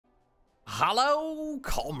Hello,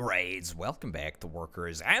 comrades! Welcome back to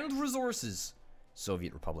Workers and Resources,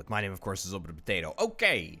 Soviet Republic. My name, of course, is Open Potato.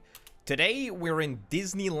 Okay, today we're in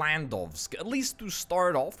Disneylandovsk, at least to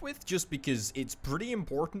start off with, just because it's pretty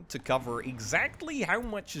important to cover exactly how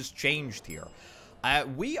much has changed here.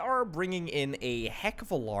 We are bringing in a heck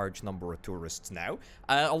of a large number of tourists now.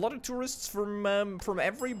 A lot of tourists from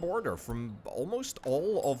every border, from almost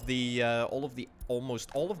all of the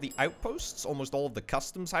outposts, almost all of the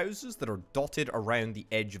customs houses that are dotted around the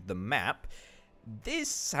edge of the map.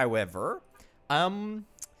 This, however,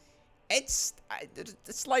 it's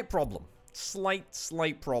a slight problem,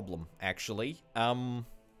 slight problem actually. And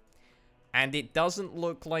it doesn't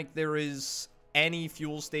look like there is any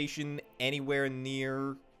fuel station anywhere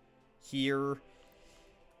near here.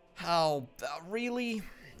 Oh, really?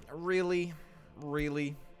 Really?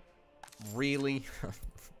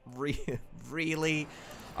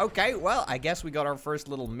 Okay, well, I guess we got our first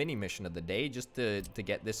little mini mission of the day just to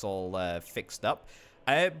get this all fixed up.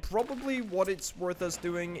 Probably what it's worth us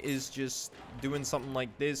doing is just doing something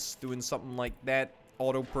like this, doing something like that,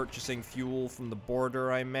 auto-purchasing fuel from the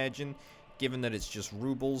border, I imagine, given that it's just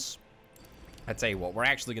rubles. I tell you what, we're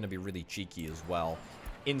actually going to be really cheeky as well.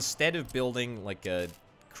 Instead of building like a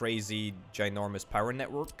crazy, ginormous power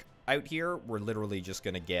network out here, we're literally just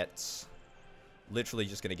going to get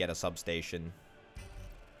a substation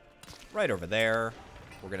right over there.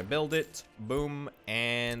 We're going to build it, boom,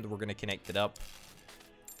 and we're going to connect it up.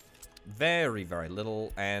 Very, very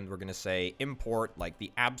little, and we're going to say import, like, the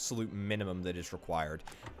absolute minimum that is required.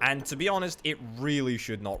 And to be honest, it really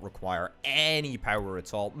should not require any power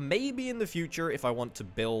at all. Maybe in the future, if I want to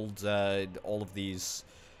build all of these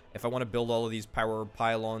power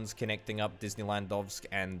pylons connecting up Disneylandovsk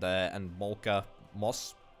and Molsa?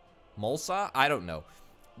 I don't know.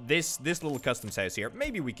 This little customs house here,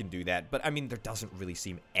 maybe we can do that, but I mean, there doesn't really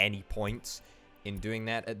seem any point in doing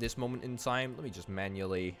that at this moment in time. Let me just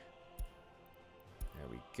manually... There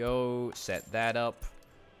we go. Set that up.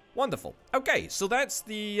 Wonderful. Okay, so that's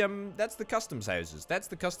the customs houses. That's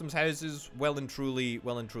the customs houses, well and truly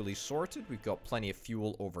sorted. We've got plenty of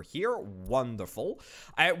fuel over here. Wonderful.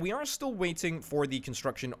 We are still waiting for the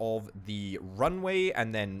construction of the runway,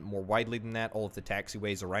 and then more widely than that, all of the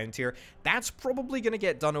taxiways around here. That's probably going to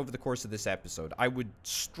get done over the course of this episode. I would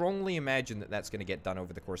strongly imagine that that's going to get done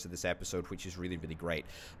over the course of this episode, which is really, really great.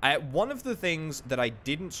 One of the things that I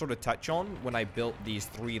didn't sort of touch on when I built these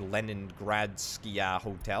 3 Leningradskia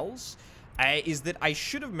hotels is that I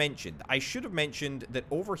should have mentioned that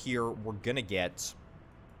over here we're gonna get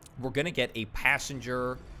a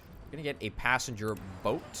passenger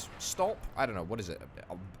boat stop. I don't know, what is it,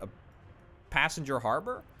 a passenger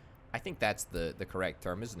harbor? I think that's the correct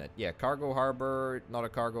term, isn't it? Yeah, cargo harbor, not a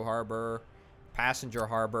cargo harbor, passenger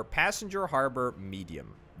harbor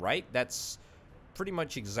medium, right? That's pretty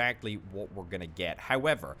much exactly what we're gonna get.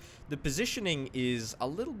 However, the positioning is a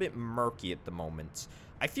little bit murky at the moment.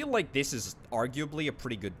 I feel like this is arguably a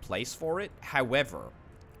pretty good place for it. However,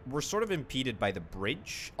 we're sort of impeded by the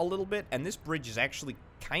bridge a little bit, and this bridge is actually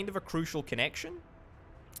kind of a crucial connection.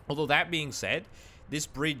 Although that being said, this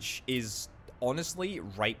bridge is honestly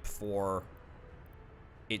ripe for...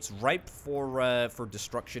 It's ripe for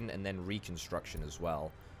destruction and then reconstruction as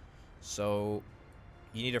well. So,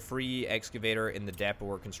 you need a free excavator in the depot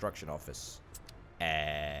or construction office.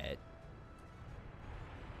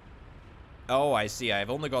 Oh, I see. I've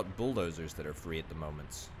only got bulldozers that are free at the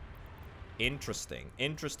moment. Interesting.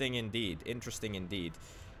 Interesting indeed. Interesting indeed.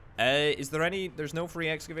 Is there any... There's no free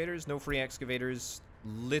excavators? No free excavators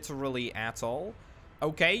literally at all?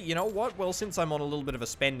 Okay, you know what? Well, since I'm on a little bit of a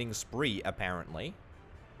spending spree, apparently,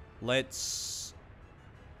 let's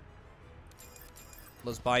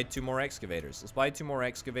buy 2 more excavators. Let's buy 2 more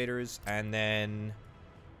excavators, and then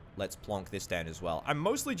let's plonk this down as well. I'm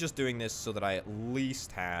mostly just doing this so that I at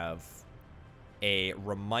least have a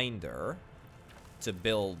reminder to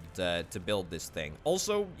build this thing.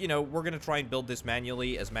 Also, you know, we're gonna try and build this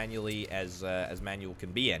manually as manual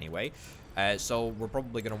can be anyway. So we're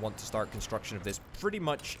probably gonna want to start construction of this pretty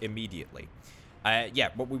much immediately. Yeah,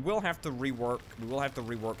 but we will have to rework. We will have to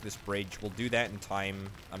rework this bridge. We'll do that in time.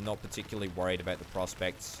 I'm not particularly worried about the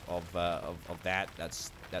prospects of that.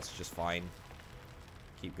 That's just fine.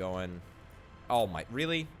 Keep going. Oh my,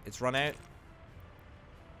 really? It's run out?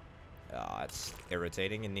 It's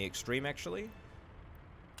irritating in the extreme, actually.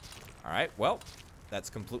 Alright, well, that's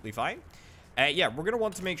completely fine. Yeah, we're going to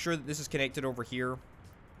want to make sure that this is connected over here.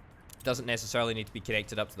 Doesn't necessarily need to be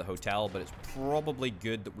connected up to the hotel, but it's probably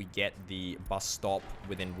good that we get the bus stop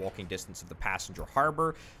within walking distance of the passenger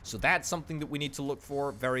harbor. So that's something that we need to look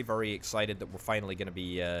for. Very, very excited that we're finally going to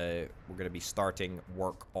be starting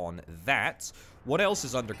work on that. What else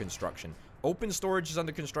is under construction? Open storage is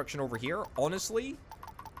under construction over here. Honestly,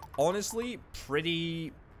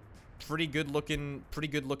 pretty good looking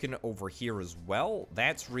over here as well.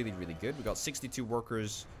 That's really, really good. We got 62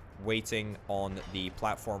 workers waiting on the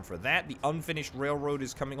platform for that. The unfinished railroad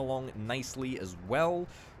is coming along nicely as well.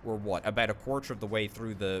 We're what, about a quarter of the way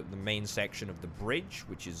through the main section of the bridge,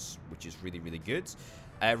 which is really, really good.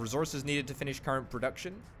 Resources needed to finish current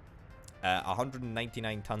production.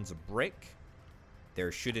 199 tons of brick.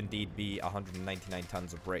 There should indeed be 199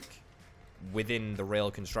 tons of brick within the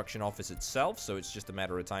rail construction office itself, so it's just a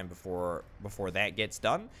matter of time before that gets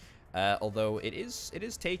done. Although it is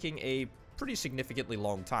taking a pretty significantly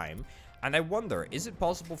long time, and I wonder, is it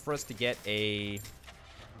possible for us to get a...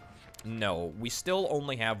 No, we still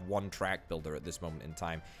only have one track builder at this moment in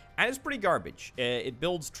time, and it's pretty garbage. It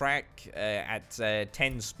builds track at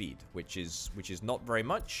 10 speed, which is not very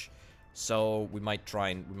much. So we might try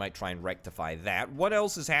and rectify that. What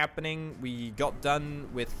else is happening? We got done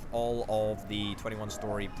with all of the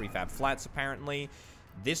 21-story prefab flats apparently.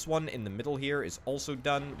 This one in the middle here is also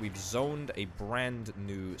done. We've zoned a brand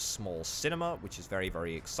new small cinema, which is very,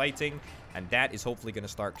 very exciting. And that is hopefully going to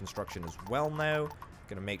start construction as well now.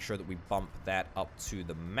 Going to make sure that we bump that up to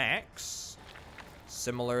the max.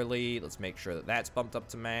 Similarly, let's make sure that that's bumped up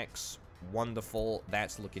to max. Wonderful.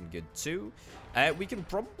 That's looking good too. We can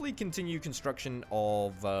probably continue construction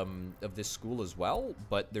of this school as well,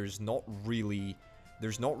 but there's not really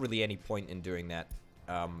any point in doing that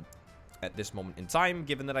at this moment in time,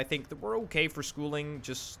 given that I think that we're okay for schooling.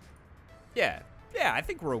 Just yeah, I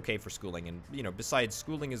think we're okay for schooling, and you know, besides,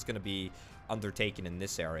 schooling is going to be undertaken in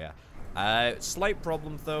this area. Slight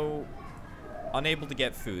problem though, unable to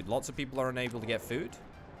get food. Lots of people are unable to get food.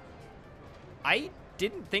 I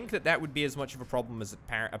didn't think that would be as much of a problem as it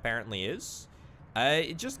apparently is.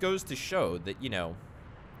 It just goes to show that, you know,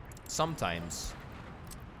 sometimes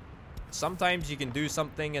you can do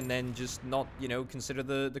something and then just not, you know, consider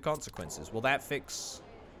the consequences. Well, that fixes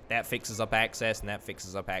up access, and that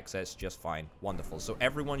fixes up access just fine. Wonderful. So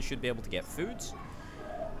everyone should be able to get foods.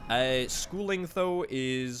 Schooling though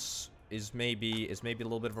is maybe a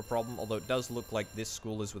little bit of a problem, although it does look like this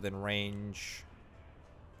school is within range,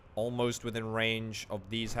 almost within range of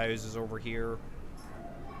these houses over here.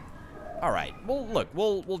 All right. Well, look,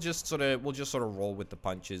 we'll just sort of roll with the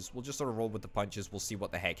punches. We'll see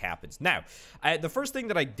what the heck happens. Now, the first thing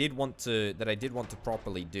that I did want to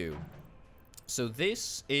properly do. So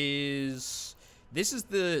this is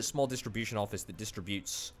the small distribution office that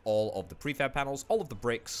distributes all of the prefab panels, all of the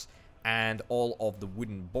bricks, and all of the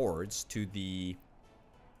wooden boards to the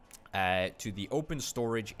open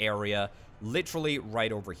storage area, literally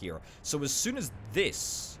right over here. So as soon as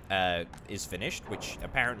this is finished, which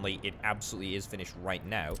apparently it absolutely is finished right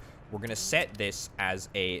now, we're going to set this as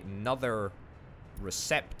another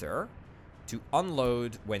receptor to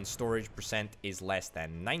unload when storage percent is less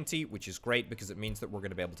than 90, which is great because it means that we're going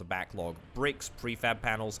to be able to backlog bricks, prefab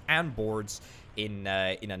panels, and boards in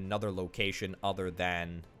another location other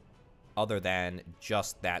than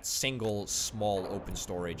just that single small open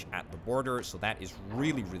storage at the border. So that is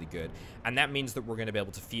really, really good. And that means that we're going to be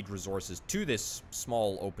able to feed resources to this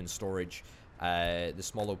small open storage,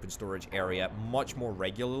 area much more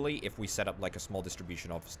regularly if we set up like a small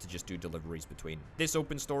distribution office to just do deliveries between this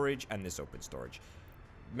open storage and this open storage.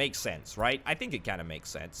 Makes sense, right? I think it kind of makes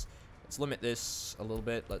sense. Let's limit this a little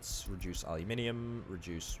bit. Let's reduce aluminium,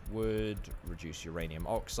 reduce wood, reduce uranium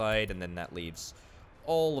oxide, and then that leaves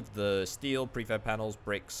all of the steel, prefab panels,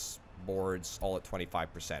 bricks, boards, all at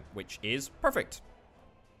 25%, which is perfect.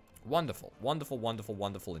 Wonderful, wonderful, wonderful,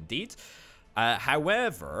 wonderful indeed.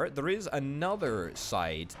 However, there is another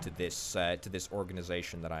side to this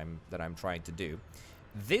organization that I'm trying to do.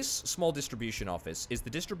 This small distribution office is the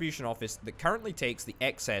distribution office that currently takes the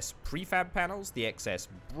excess prefab panels, the excess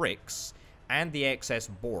bricks, and the excess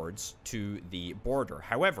boards to the border.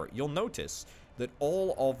 However, you'll notice that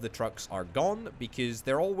all of the trucks are gone because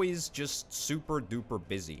they're always just super duper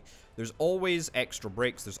busy. There's always extra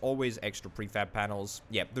bricks, there's always extra prefab panels.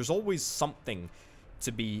 Yeah, there's always something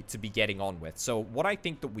to be getting on with. So what I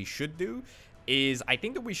think that we should do is I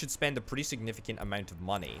think that we should spend a pretty significant amount of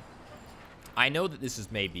money. I know that this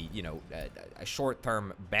is maybe, you know, a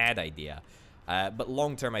short-term bad idea, but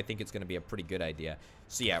long-term I think it's going to be a pretty good idea.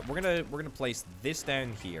 So yeah, we're gonna place this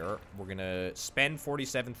down here. We're gonna spend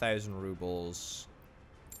 47,000 rubles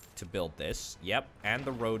to build this. Yep, and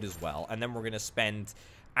the road as well. And then we're gonna spend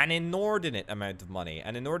an inordinate amount of money.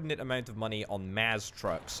 An inordinate amount of money on Maz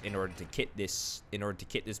trucks in order to kit this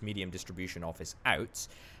medium distribution office out.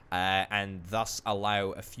 And thus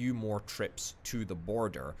allow a few more trips to the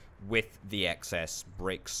border with the excess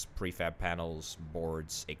bricks, prefab panels,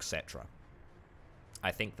 boards, etc.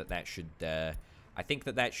 I think that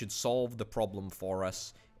should solve the problem for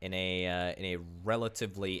us in a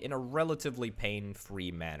relatively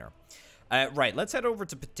pain-free manner. Right, let's head over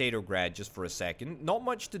to Potatograd just for a second. Not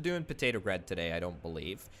much to do in Potatograd today, I don't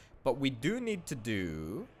believe, but we do need to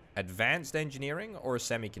do advanced engineering or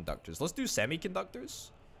semiconductors. Let's do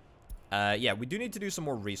semiconductors. Yeah, we do need to do some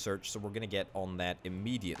more research, so we're going to get on that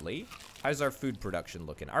immediately. How's our food production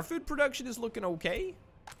looking? Our food production is looking okay.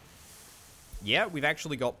 Yeah, we've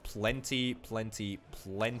actually got plenty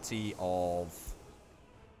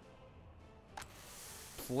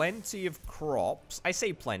of crops. I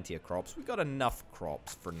say plenty of crops. We've got enough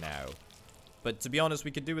crops for now. But to be honest,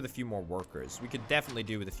 we could do with a few more workers. We could definitely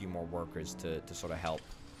do with a few more workers to sort of help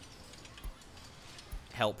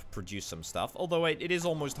produce some stuff. Although it is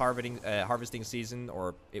almost harvesting season,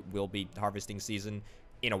 or it will be harvesting season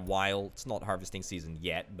in a while. It's not harvesting season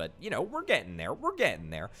yet, but you know, we're getting there. We're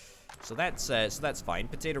getting there. So that's fine.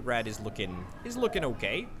 Potatograd is looking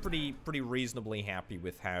okay. Pretty reasonably happy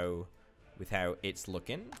with how it's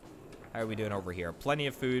looking. How are we doing over here? Plenty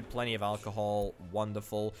of food, plenty of alcohol.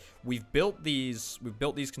 Wonderful. We've built these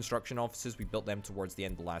construction offices. We built them towards the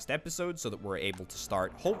end of the last episode so that we're able to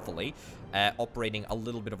start, hopefully, operating a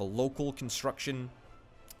little bit of a local construction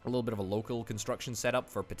setup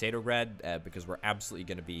for Potatograd, because we're absolutely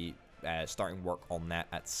going to be starting work on that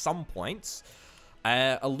at some points.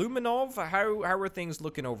 Aluminov, how are things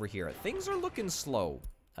looking over here? Things are looking slow.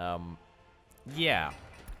 Yeah.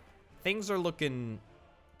 Things are looking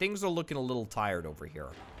a little tired over here.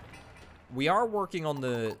 We are working on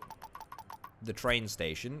the train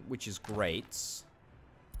station, which is great.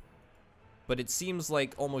 But it seems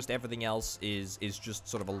like almost everything else is just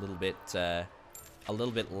sort of a little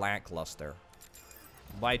bit lackluster.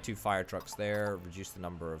 Buy 2 fire trucks there, reduce the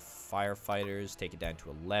number of firefighters, take it down to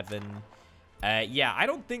 11. Yeah, I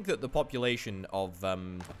don't think that the population of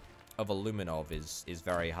Aluminov is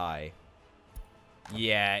very high.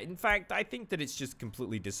 Yeah, in fact, I think that it's just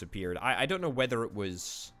completely disappeared. I don't know whether it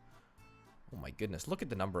was... Oh my goodness, look at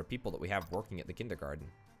the number of people that we have working at the kindergarten.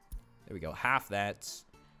 There we go, half that.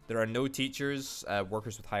 There are no teachers,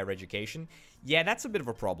 workers with higher education. Yeah, that's a bit of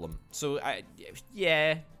a problem. So,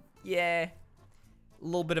 yeah. A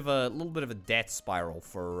little bit of a death spiral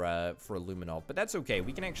for Aluminov, but that's okay.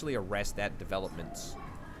 We can actually arrest that development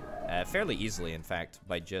fairly easily, in fact,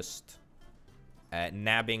 by just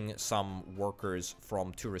nabbing some workers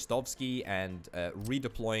from Turistovsky and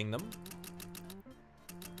redeploying them.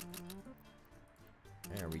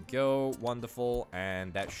 There we go, wonderful,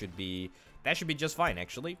 and that should be just fine.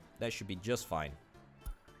 Actually, that should be just fine,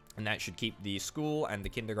 and that should keep the school and the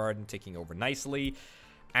kindergarten ticking over nicely.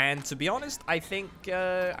 And to be honest, I think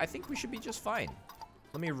we should be just fine.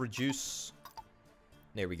 Let me reduce.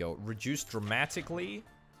 There we go. Reduce dramatically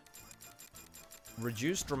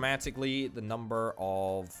the number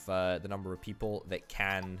of people that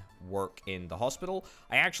can work in the hospital.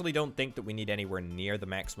 I actually don't think that we need anywhere near the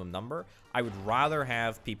maximum number. I would rather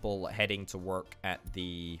have people heading to work at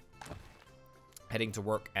the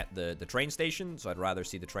train station, so I'd rather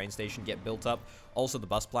see the train station get built up. Also the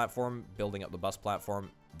bus platform, building up the bus platform,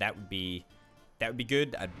 that would be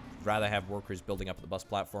good. I'd rather have workers building up at the bus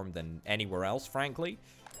platform than anywhere else, frankly.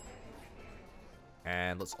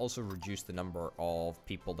 And let's also reduce the number of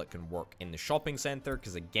people that can work in the shopping center,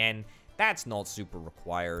 because again, that's not super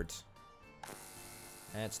required.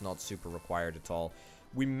 That's not super required at all.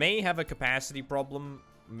 We may have a capacity problem.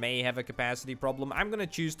 I'm going to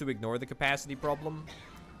choose to ignore the capacity problem.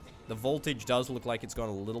 The voltage does look like it's gone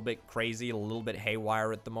a little bit crazy, a little bit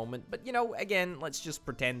haywire at the moment. But, you know, again, let's just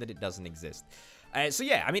pretend that it doesn't exist. So,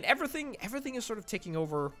 yeah, I mean, everything is sort of ticking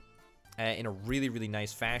over in a really, really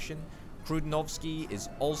nice fashion. Krudinovsky is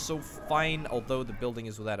also fine, although the building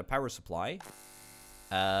is without a power supply.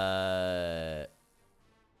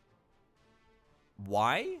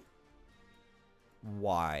 Why?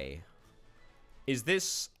 Why? Is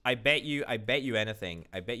this... I bet you anything.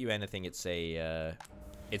 It's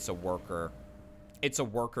a worker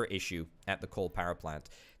issue at the coal power plant.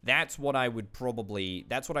 That's what I would probably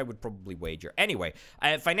wager. Anyway,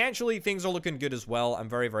 financially, things are looking good as well. I'm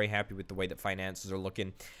very, very happy with the way that finances are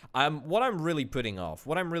looking. What I'm really putting off,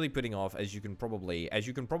 as you can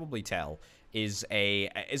probably tell, is a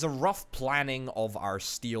rough planning of our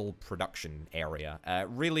steel production area.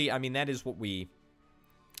 Really, I mean, that is what we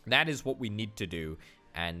need to do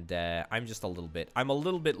And I'm just a little bit, I'm a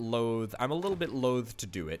little bit loath to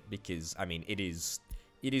do it because, I mean, it is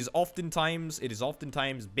oftentimes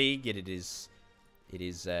big, and it is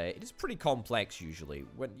pretty complex usually.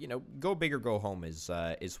 When, you know, go big or go home is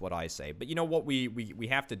what I say. But you know what, we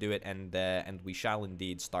have to do it, and we shall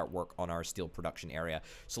indeed start work on our steel production area.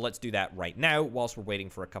 So let's do that right now, whilst we're waiting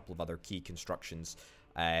for a couple of other key constructions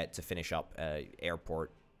to finish up,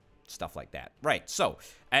 airport, stuff like that. Right, so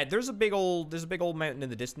there's a big old mountain in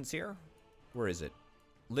the distance here. Where is it?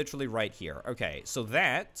 Literally right here. Okay, so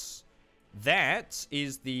that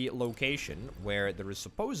is the location where there is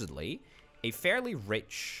supposedly a fairly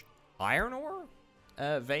rich iron ore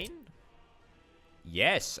vein.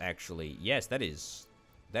 Yes, actually. Yes, that is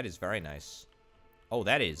very nice. Oh,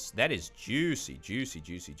 that is juicy, juicy,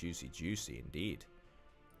 juicy, juicy, juicy indeed.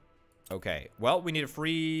 Okay, well, we need a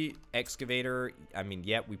free excavator. I mean,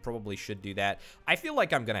 yeah, we probably should do that. I feel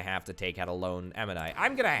like I'm gonna have to take out a loan, am I?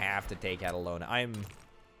 I'm gonna have to take out a loan. I'm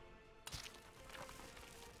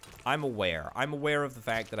aware. I'm aware of the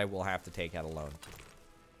fact that I will have to take out a loan.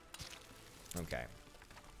 Okay.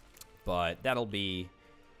 But that'll be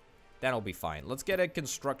fine. Let's get a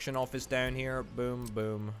construction office down here. Boom,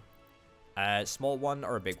 boom. Small one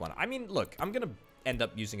or a big one? I mean, look, I'm gonna end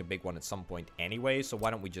up using a big one at some point anyway, so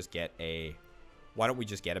why don't we just get a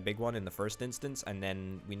big one in the first instance, and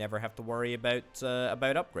then we never have to worry about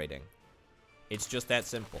upgrading. It's just that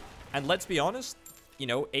simple. And let's be honest, you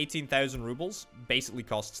know, 18,000 rubles basically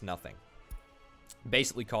costs nothing.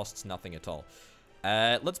 Basically costs nothing at all.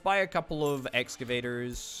 Let's buy a couple of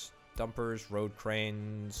excavators, dumpers, road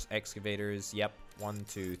cranes, excavators. Yep, 1,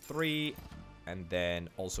 2, 3. And then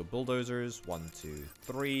also bulldozers, 1, 2,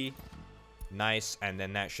 3. Nice, and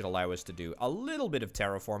then that should allow us to do a little bit of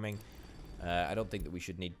terraforming. I don't think that we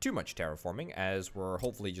should need too much terraforming, as we're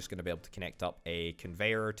hopefully just going to be able to connect up a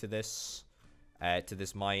conveyor to this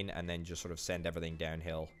mine, and then just sort of send everything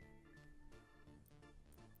downhill.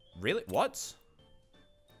 Really? What?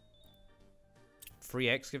 Free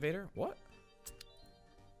excavator? What?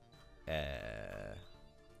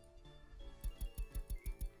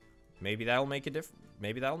 Maybe that'll make a difference.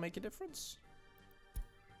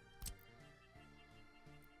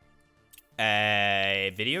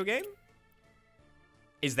 Video game?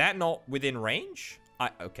 Is that not within range?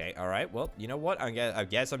 Okay, all right. Well, you know what? I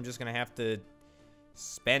guess I'm just gonna have to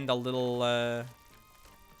spend a little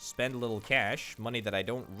cash, money that I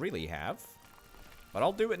don't really have, but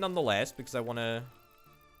I'll do it nonetheless because I wanna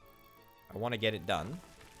get it done.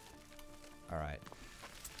 All right,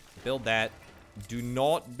 build that. Do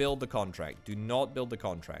not build the contract. Do not build the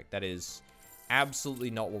contract. That is absolutely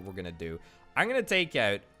not what we're gonna do. I'm gonna take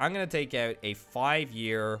out a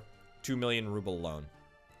 5-year, 2 million ruble loan.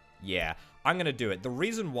 Yeah, I'm gonna do it. The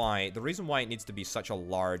reason why it needs to be such a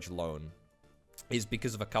large loan is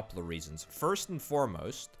because of a couple of reasons. First and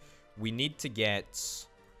foremost, we need to get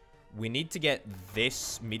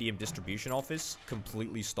this medium distribution office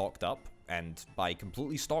completely stocked up, and by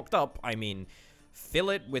completely stocked up, I mean fill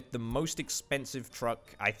it with the most expensive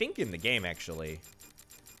truck I think in the game, actually.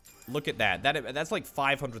 Look at that. That's like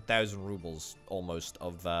 500,000 rubles almost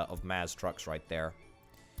of Maz trucks right there.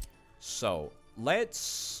 So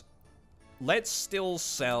let's still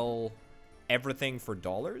sell everything for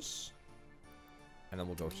dollars, and then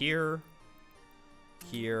we'll go here,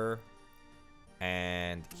 here,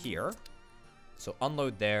 and here. So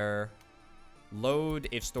unload there. Load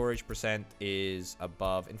if storage percent is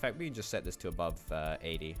above. In fact, we can just set this to above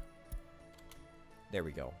 80. There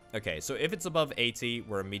we go. Okay, so if it's above 80,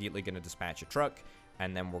 we're immediately going to dispatch a truck,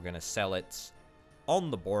 and then we're going to sell it on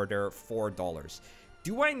the border for dollars.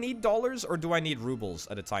 Do I need dollars or do I need rubles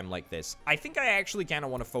at a time like this? I think I actually kind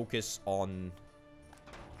of want to focus on...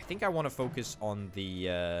 I think I want to focus on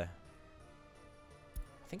the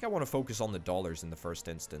dollars in the first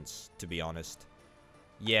instance, to be honest.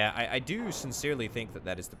 Yeah, I do sincerely think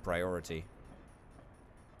that is the priority,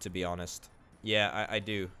 to be honest. Yeah, I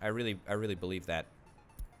do. I really believe that.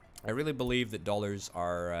 I really believe that dollars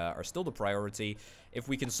are still the priority. If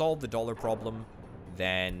we can solve the dollar problem,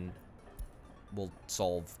 then we'll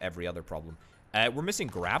solve every other problem. We're missing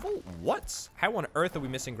gravel? What? How on earth are we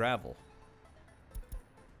missing gravel?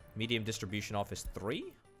 Medium distribution office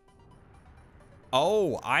 3?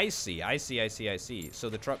 Oh, I see. So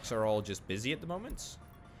the trucks are all just busy at the moment?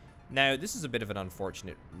 Now, this is a bit of an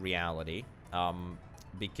unfortunate reality,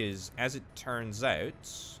 because as it turns out,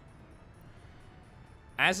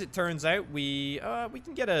 we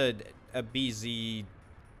can get a BZ252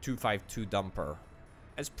 dumper.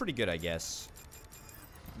 That's pretty good, I guess.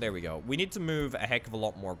 There we go. We need to move a heck of a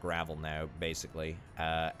lot more gravel now, basically,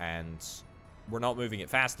 and we're not moving it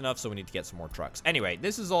fast enough, so we need to get some more trucks. Anyway,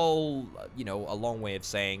 this is all, you know, a long way of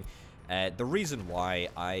saying the reason why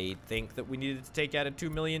I think that we needed to take out a 2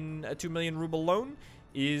 million ruble loan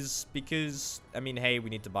is because, I mean, hey, we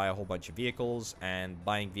need to buy a whole bunch of vehicles, and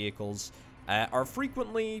buying vehicles are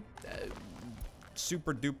frequently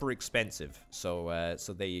super duper expensive. So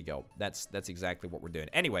so there you go. That's exactly what we're doing.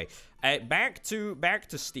 Anyway, back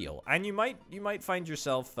to steel, and you might find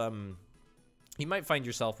yourself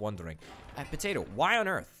wondering, Potato, why on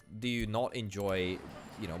earth do you not enjoy,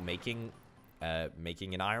 you know, making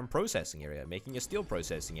an iron processing area, making a steel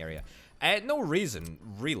processing area? No reason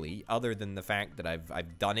really, other than the fact that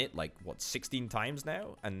I've done it like what 16 times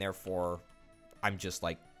now, and therefore I'm just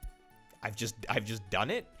like I've just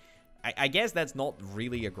done it. I guess that's not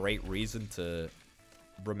really a great reason to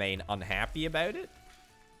remain unhappy about it.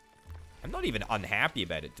 I'm not even unhappy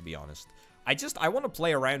about it, to be honest. I want to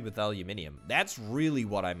play around with aluminium. That's really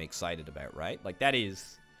what I'm excited about, right? Like that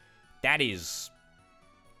is the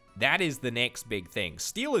next big thing.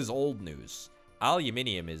 Steel is old news.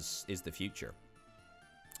 Aluminium is the future.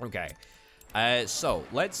 Okay. So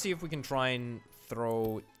let's see if we can try and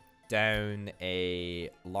throw down a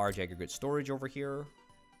large aggregate storage over here.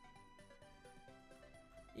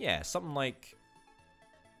 Yeah, something like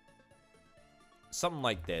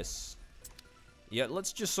this. Yeah,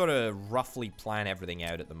 let's just sort of roughly plan everything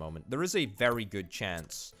out at the moment. There is a very good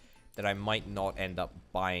chance that I might not end up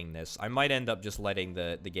buying this. I might end up just letting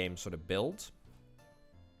the game sort of build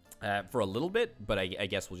for a little bit, but I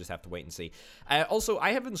guess we'll just have to wait and see. Also,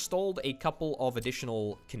 I have installed a couple of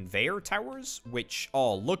additional conveyor towers, which,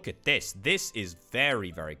 oh, look at this. This is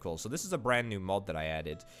very, very cool. So this is a brand new mod that I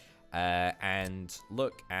added. And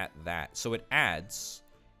look at that. So it adds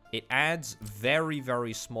very,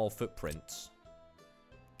 very small footprint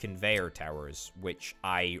conveyor towers, which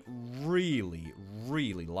I really,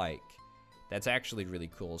 really like. That's actually really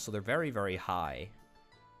cool. So they're very, very high.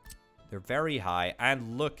 They're very high,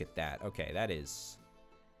 and look at that. Okay, that is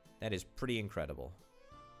pretty incredible.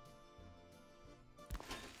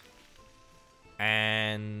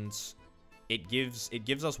 And it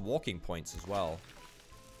gives us walking points as well,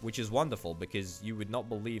 which is wonderful, because you would not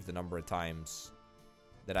believe the number of times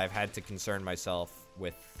that I've had to concern myself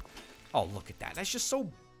with... Oh, look at that. That's just so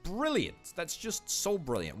brilliant. That's just so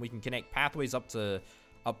brilliant. We can connect pathways up to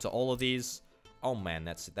all of these. Oh, man,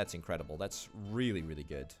 that's incredible. That's really, really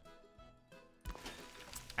good.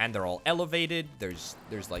 And they're all elevated. There's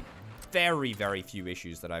like very, very few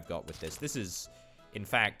issues that I've got with this. This is, in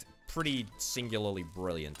fact, pretty singularly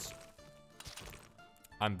brilliant.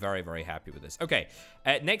 I'm very, very happy with this. Okay,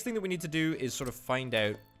 next thing that we need to do is sort of find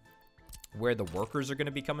out where the workers are going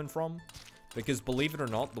to be coming from. Because believe it or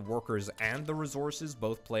not, the workers and the resources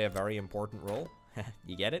both play a very important role.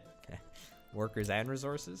 You get it? Workers and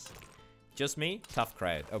resources? Just me? Tough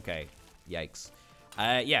crowd. Okay, yikes.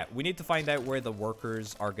 Yeah, we need to find out where the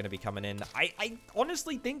workers are going to be coming in. I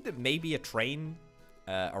honestly think that maybe a train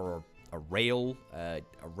or a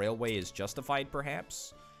railway is justified,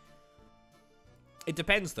 perhaps. It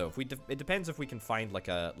depends, though. It depends if we can find like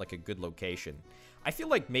a good location. I feel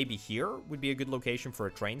like maybe here would be a good location for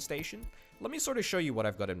a train station. Let me sort of show you what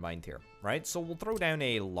I've got in mind here, right? So we'll throw down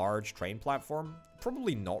a large train platform.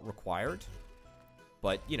 Probably not required,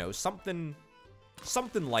 but you know, something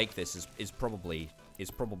like this is probably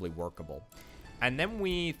workable. And then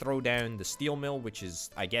we throw down the steel mill, which is,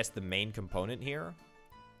 I guess, the main component here.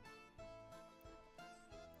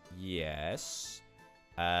 Yes.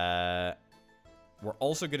 We're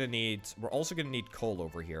also gonna need coal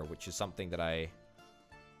over here, which is something that I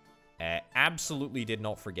absolutely did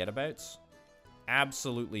not forget about.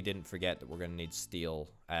 Absolutely didn't forget that we're gonna need steel,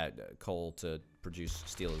 coal to produce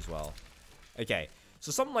steel as well. Okay,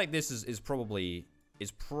 so something like this is probably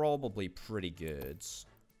pretty good.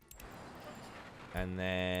 And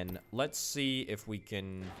then let's see if we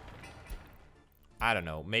can, I don't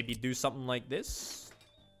know, maybe do something like this.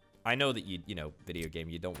 I know that you know, video game,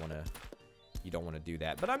 you don't want to do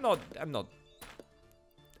that, but I'm not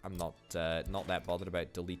that bothered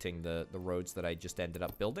about deleting the roads that I just ended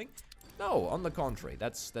up building. No, on the contrary,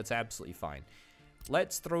 that's absolutely fine.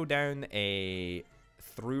 Let's throw down a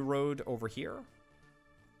through road over here.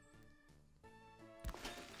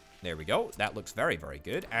 There we go. That looks very, very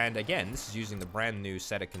good. And again, this is using the brand new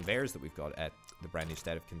set of conveyors that we've got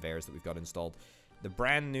installed. The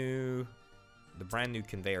brand new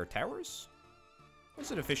conveyor towers.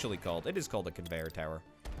 What's it officially called? It is called a conveyor tower.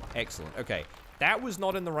 Excellent. Okay, that was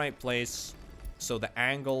not in the right place, so the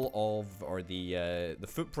angle of, or the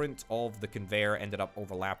footprint of the conveyor ended up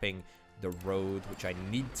overlapping the road, which I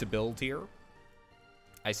need to build here.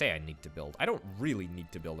 I say I need to build. I don't really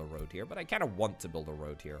need to build a road here, but I kind of want to build a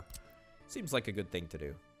road here. Seems like a good thing to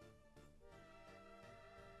do.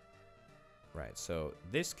 Right, so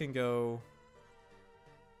this can go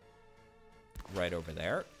right over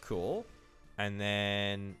there. Cool. And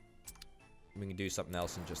then we can do something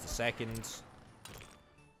else in just a second.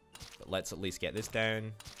 But let's at least get this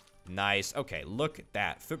down. Nice. Okay, look at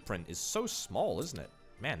that. Footprint is so small, isn't it?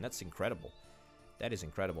 Man, that's incredible. That is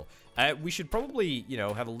incredible. We should probably, you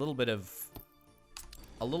know, have a little bit of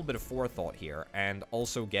forethought here and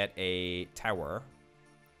also get a tower.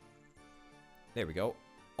 There we go.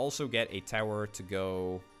 Also get a tower to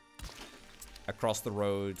go across the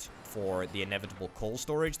road for the inevitable coal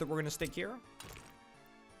storage that we're going to stick here.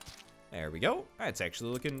 There we go. That's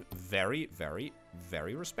actually looking very, very,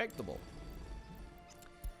 very respectable.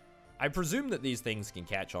 I presume that these things can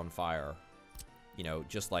catch on fire, you know,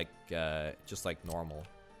 just like normal.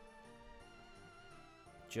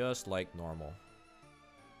 Just like normal.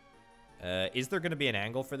 Is there going to be an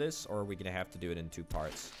angle for this, or are we going to have to do it in 2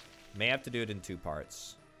 parts? May have to do it in 2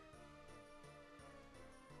 parts.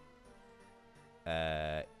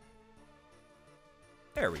 There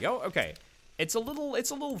we go. Okay. It's a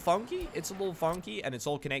little funky. It's a little funky, and it's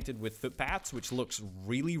all connected with footpaths, which looks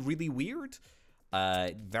really, really weird.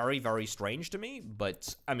 Very, very strange to me,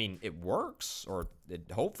 but, I mean, it works, or it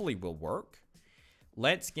hopefully will work.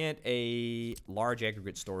 Let's get a large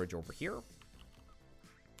aggregate storage over here.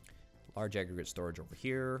 Large aggregate storage over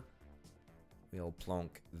here. We'll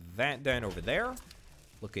plonk that down over there.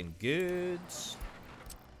 Looking good.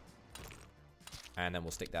 And then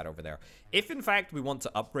we'll stick that over there. If, in fact, we want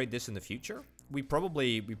to upgrade this in the future, we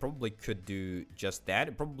probably could do just that.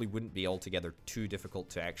 It probably wouldn't be altogether too difficult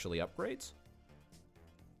to actually upgrade.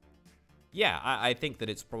 Yeah, I think that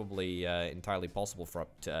it's probably entirely possible for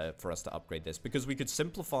us to upgrade this, because we could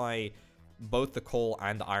simplify both the coal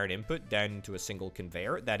and the iron input down to a single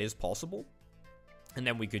conveyor. That is possible. And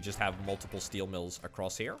then we could just have multiple steel mills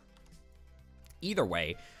across here. Either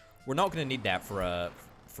way, we're not going to need that for a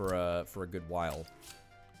good while.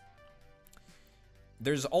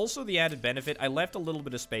 There's also the added benefit. I left a little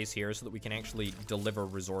bit of space here so that we can actually deliver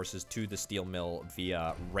resources to the steel mill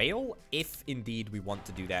via rail, if indeed we want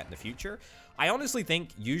to do that in the future. I honestly think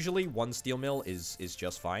usually 1 steel mill is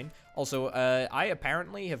just fine. Also, I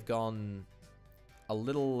apparently have gone a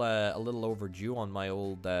little overdue on my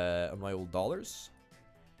old dollars,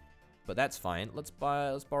 but that's fine. Let's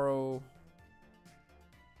borrow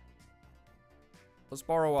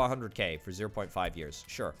 100K for 0.5 years.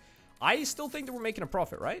 Sure. I still think that we're making a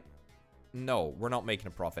profit, right? No, we're not making a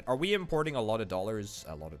profit. Are we importing a lot of dollars?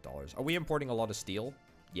 A lot of dollars. Are we importing a lot of steel?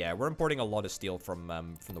 Yeah, we're importing a lot of steel from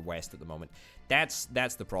the west at the moment. That's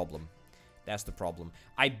the problem. That's the problem.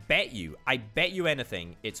 I bet you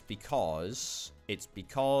anything, it's because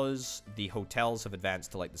the hotels have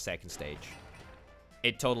advanced to like the 2nd stage.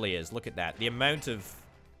 It totally is. Look at that. The amount of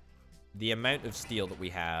steel that we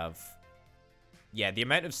have. Yeah, the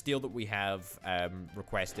amount of steel that we have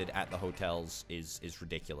requested at the hotels is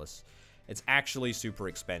ridiculous. It's actually super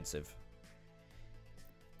expensive.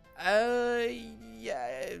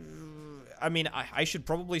 Yeah. I mean, I should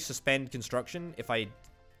probably suspend construction. If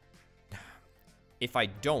I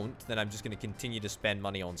don't, then I'm just going to continue to spend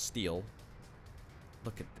money on steel.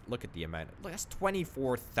 Look at the amount. Look, that's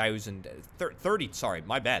 24,000, 30. Sorry,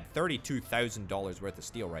 my bad. $32,000 worth of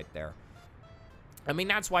steel right there. I mean,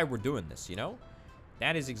 that's why we're doing this, you know.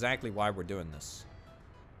 That is exactly why we're doing this.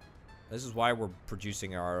 This is why we're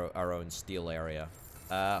producing our own steel area.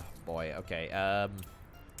 Boy, okay.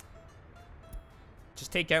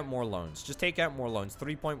 Just take out more loans. Just take out more loans.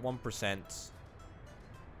 3.1%.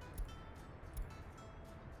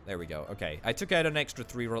 There we go. Okay, I took out an extra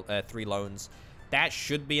three loans. That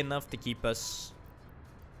should be enough to keep us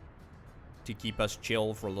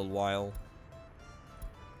chill for a little while.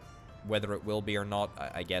 Whether it will be or not,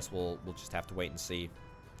 I guess we'll just have to wait and see.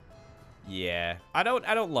 Yeah, I don't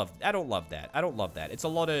love that. I don't love that. It's a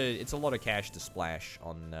lot of cash to splash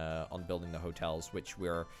on building the hotels, which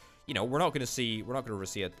we're not going to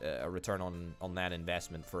receive a return on that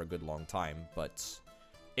investment for a good long time, but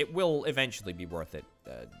it will eventually be worth it.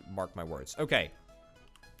 Mark my words. Okay,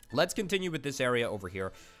 let's continue with this area over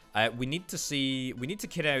here. We need to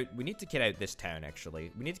kit out this town,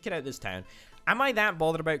 actually. We need to kit out this town. Am I that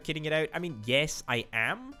bothered about kitting it out? I mean, yes, I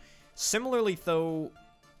am. Similarly, though,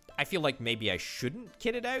 I feel like maybe I shouldn't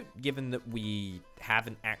kit it out, given that we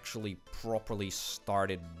haven't actually properly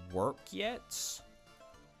started work yet.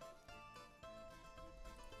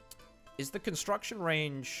 Is the construction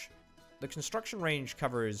range... The construction range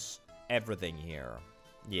covers everything here.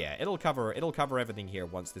 Yeah, it'll cover everything here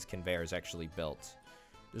once this conveyor is actually built.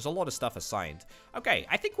 There's a lot of stuff assigned. Okay,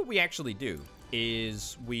 I think what we actually do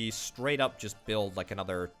is we straight up just build like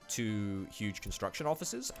another 2 huge construction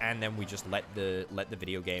offices, and then we just let the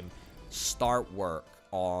video game start work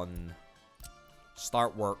on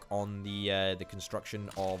the construction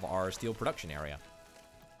of our steel production area.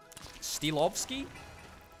 Steelski?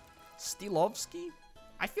 Steelski?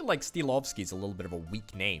 I feel like Steelski is a little bit of a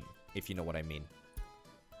weak name, if you know what I mean.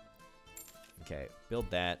 Okay, build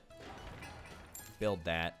that. Build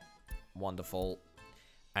that. Wonderful.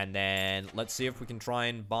 And then let's see if we can try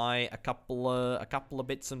and buy a couple of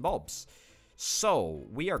bits and bobs. So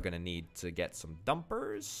we are gonna need to get some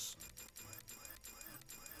dumpers.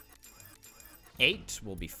 8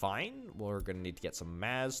 will be fine. We're gonna need to get some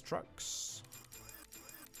Maz trucks.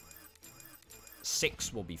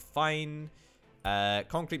 6 will be fine.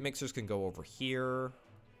 Concrete mixers can go over here.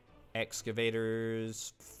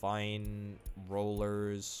 Excavators, fine.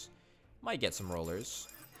 Rollers. Might get some rollers.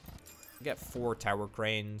 Get 4 tower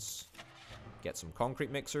cranes. Get some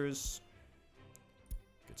concrete mixers.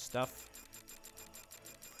 Good stuff.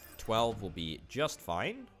 12 will be just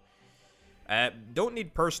fine. Don't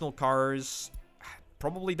need personal cars.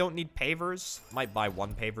 Probably don't need pavers. Might buy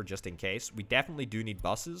 1 paver just in case. We definitely do need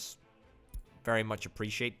buses. Very much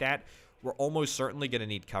appreciate that. We're almost certainly going to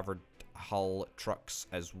need covered hull trucks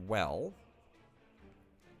as well.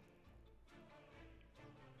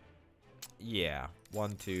 Yeah.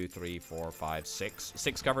 1, 2, 3, 4, 5, 6.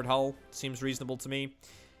 6 covered hull seems reasonable to me.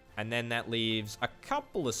 And then that leaves a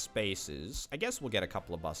couple of spaces. I guess we'll get a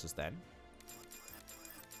couple of buses then.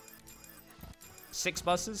 6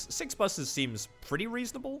 buses? 6 buses seems pretty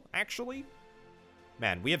reasonable, actually.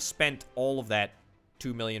 Man, we have spent all of that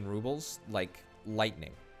 2 million rubles like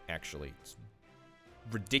lightning, actually. It's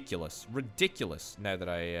ridiculous. Ridiculous, now that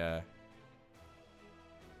I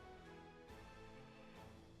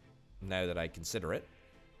consider it.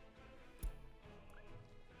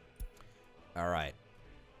 Alright.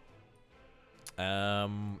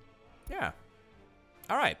 Yeah.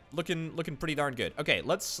 Alright, looking pretty darn good. Okay,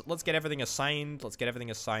 let's get everything assigned. Let's get everything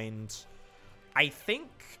assigned. I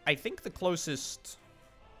think the closest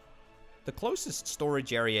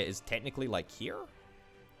storage area is technically like here.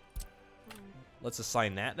 Let's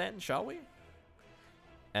assign that then, shall we?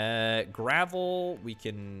 Gravel, we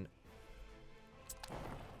can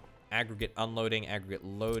aggregate unloading, aggregate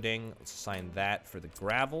loading. Let's assign that for the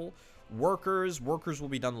gravel. Workers will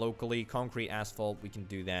be done locally. Concrete, asphalt, we can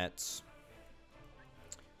do that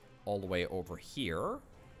all the way over here.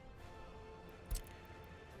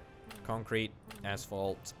 Concrete,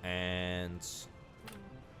 asphalt, and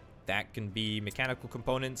that can be mechanical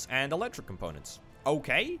components and electric components.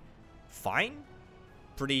 Okay, fine.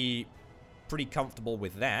 Pretty comfortable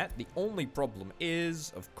with that. The only problem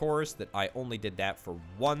is, of course, that I only did that for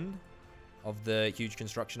 1 of the huge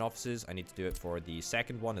construction offices. I need to do it for the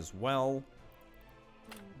second one as well.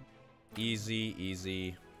 Easy,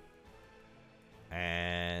 easy.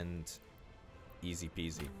 And easy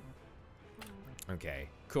peasy. Okay,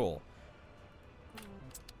 cool.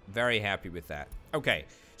 Very happy with that. Okay,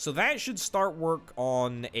 so that should start work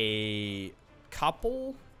on a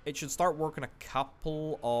couple. It should start work on a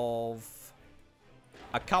couple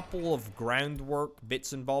of groundwork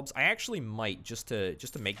bits and bobs. I actually might, just to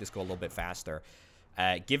make this go a little bit faster,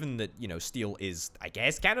 given that, you know, steel is, I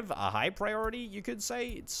guess, kind of a high priority, you could say.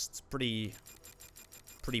 It's pretty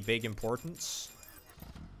big importance.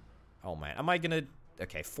 Oh man, am I gonna...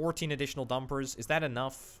 Okay, 14 additional dumpers. Is that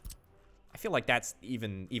enough? I feel like that's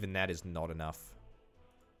even that is not enough.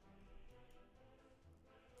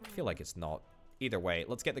 I feel like it's not. Either way,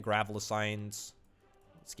 let's get the gravel assigned.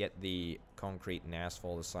 Let's get the concrete and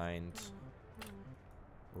asphalt assigned.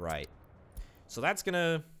 Right. So that's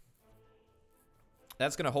gonna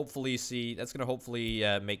hopefully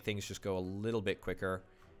make things just go a little bit quicker,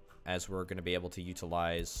 as we're gonna be able to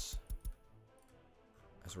utilize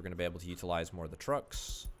more of the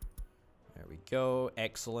trucks. There we go.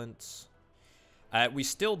 Excellent. We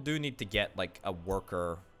still do need to get like a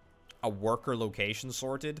worker location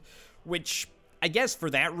sorted, which I guess for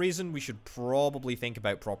that reason we should probably think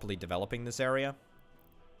about properly developing this area.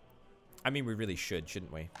 I mean, we really should,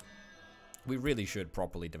 shouldn't we? We really should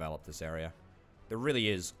properly develop this area. There really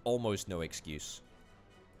is almost no excuse.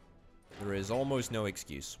 There is almost no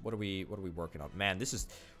excuse. What are we working on? Man,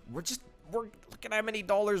 we're look at how many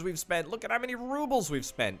dollars we've spent. Look at how many rubles we've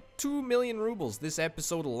spent. 2 million rubles this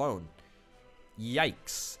episode alone.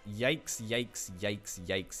 Yikes. Yikes, yikes, yikes,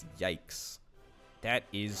 yikes, yikes. That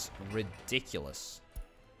is ridiculous.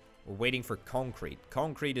 We're waiting for concrete.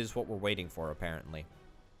 Concrete is what we're waiting for, apparently.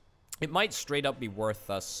 It might straight up be worth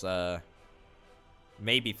us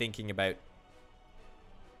maybe thinking about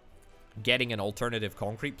getting an alternative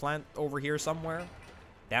concrete plant over here somewhere.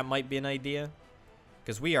 That might be an idea.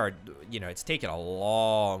 Because we are, you know, it's taken a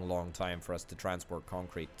long time for us to transport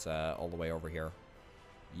concrete all the way over here.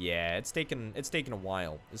 Yeah, it's taken a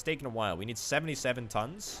while. It's taken a while. We need 77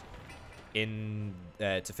 tons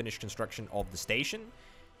to finish construction of the station.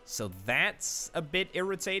 So that's a bit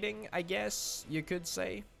irritating, I guess you could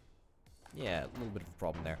say. Yeah, a little bit of a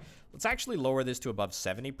problem there. Let's actually lower this to above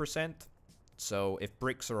 70%. So if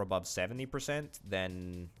bricks are above 70%,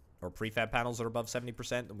 then, or prefab panels are above 70%,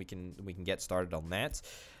 then we can get started on that.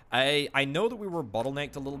 I know that we were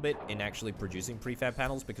bottlenecked a little bit in actually producing prefab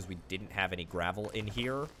panels because we didn't have any gravel in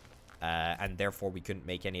here, and therefore we couldn't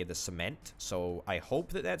make any of the cement. So I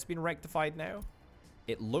hope that that's been rectified now.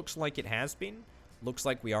 It looks like it has been. Looks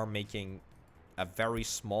like we are making a very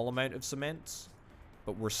small amount of cement,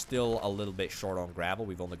 but we're still a little bit short on gravel.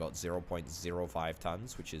 We've only got 0.05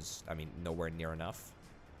 tons, which is, I mean, nowhere near enough.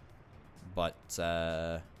 But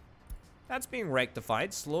that's being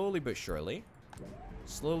rectified slowly but surely.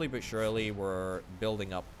 Slowly but surely, we're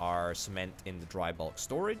building up our cement in the dry bulk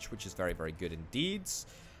storage, which is very, very good indeed.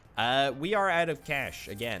 We are out of cash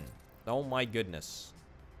again. Oh my goodness.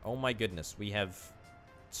 Oh my goodness. We have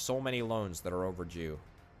so many loans that are overdue.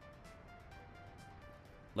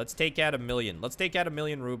 Let's take out 1 million. Let's take out 1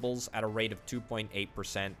 million rubles at a rate of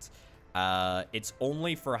 2.8%. It's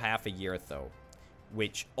only for half a year, though,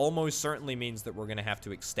 which almost certainly means that we're going to have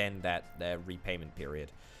to extend that repayment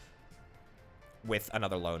period with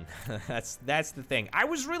another loan. That's the thing. I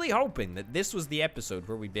was really hoping that this was the episode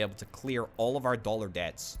where we'd be able to clear all of our dollar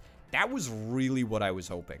debts. That was really what I was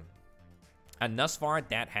hoping. And thus far,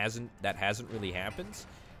 that hasn't really happened.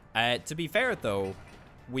 To be fair, though,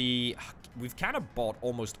 we've kind of bought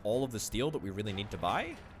almost all of the steel that we really need to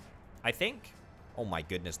buy, I think. Oh my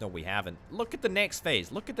goodness, no, we haven't. Look at the next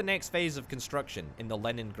phase. Look at the next phase of construction in the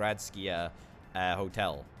Leningradsky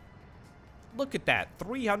hotel. Look at that.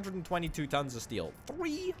 322 tons of steel.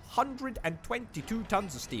 322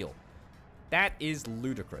 tons of steel. That is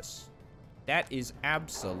ludicrous. That is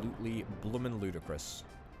absolutely bloomin' ludicrous.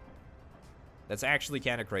 That's actually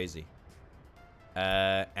kind of crazy.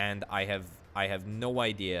 And I have no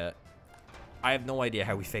idea. I have no idea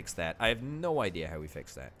how we fix that. I have no idea how we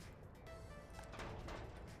fix that.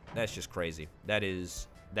 That's just crazy. That is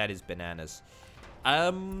bananas.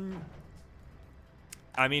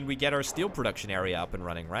 I mean, we get our steel production area up and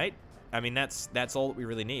running, right? I mean, that's all that we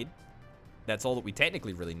really need. That's all that we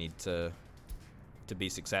technically really need to be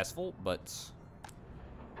successful, but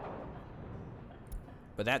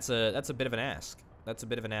that's a bit of an ask. That's a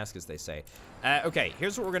bit of an ask, as they say. Okay,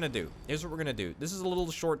 here's what we're gonna do. Here's what we're gonna do. This is a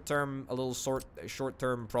little short-term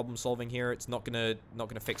problem solving here. It's not gonna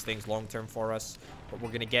fix things long-term for us, but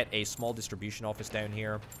we're gonna get a small distribution office down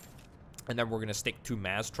here, and then we're gonna stick 2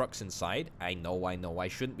 Maz trucks inside. I know. I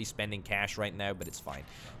shouldn't be spending cash right now, but it's fine.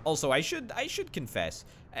 Also, I should confess,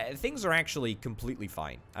 things are actually completely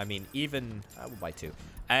fine. I mean, even we'll buy 2.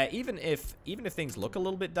 Even if things look a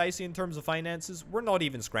little bit dicey in terms of finances, we're not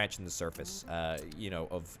even scratching the surface, you know,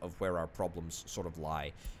 of where our problems sort of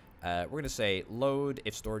lie. We're gonna say load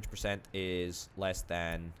if storage percent is less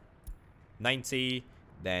than 90,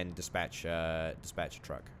 then dispatch a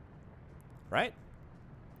truck. Right?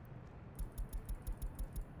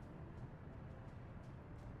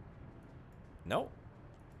 No.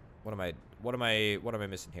 What am I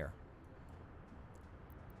missing here?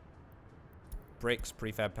 Bricks,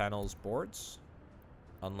 prefab panels, boards.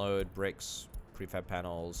 Unload bricks, prefab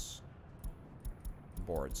panels,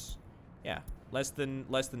 boards. Yeah, less than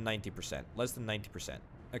 90%. Less than 90%.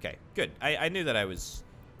 Okay, good. I knew that I was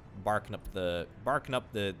barking up the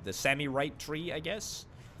semi-right tree, I guess.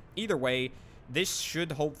 Either way, this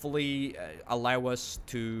should hopefully allow us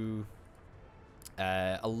to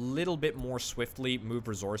a little bit more swiftly move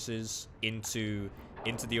resources into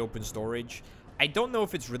the open storage. I don't know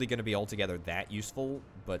if it's really going to be altogether that useful,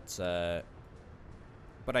 but I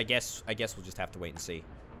guess we'll just have to wait and see.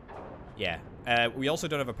 Yeah. We also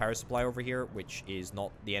don't have a power supply over here, which is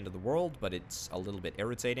not the end of the world, but it's a little bit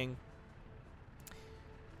irritating.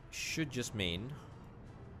 Should just mean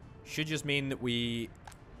that we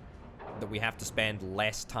have to spend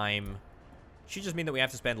less time. Should just mean that we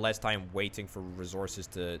have to spend less time waiting for resources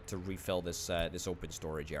to refill this open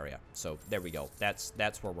storage area. So there we go. That's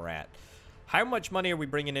where we're at. How much money are we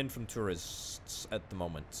bringing in from tourists at the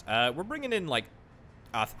moment? We're bringing in like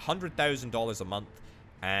 $100,000 a month,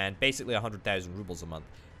 and basically 100,000 rubles a month.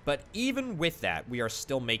 But even with that, we are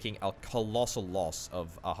still making a colossal loss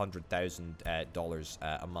of $100,000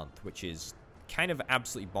 a month, which is kind of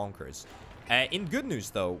absolutely bonkers. In good news,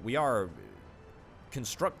 though, we are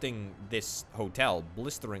constructing this hotel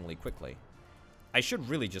blisteringly quickly. I should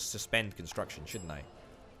really just suspend construction, shouldn't I?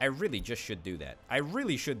 I really just should do that. I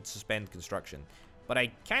really should suspend construction. But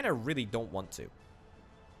I kind of really don't want to.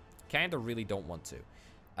 Kind of really don't want to.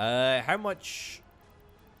 How much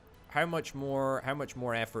more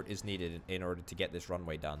effort is needed in order to get this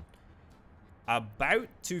runway done? About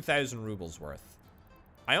 2,000 rubles worth.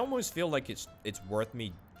 I almost feel like it's worth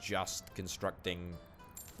me just constructing...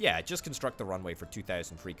 Yeah, just construct the runway for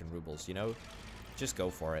 2,000 freaking rubles, you know? Just go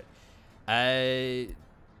for it.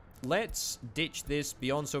 Let's ditch this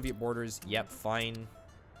beyond Soviet borders. Yep, fine.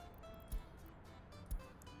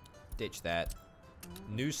 Ditch that.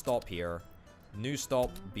 New stop here. New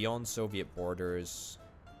stop beyond Soviet borders.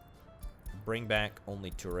 Bring back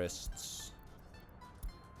only tourists.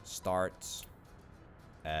 Start.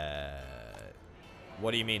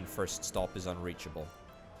 What do you mean first stop is unreachable?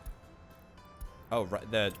 Oh,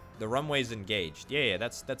 the runway's engaged. Yeah,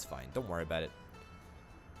 that's fine. Don't worry about it.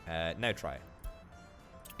 Now try.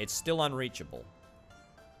 It's still unreachable.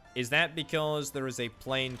 Is that because there is a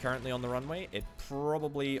plane currently on the runway? It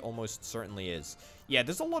probably almost certainly is. Yeah,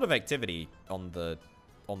 there's a lot of activity on the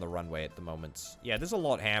runway at the moment. Yeah, there's a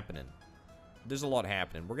lot happening. There's a lot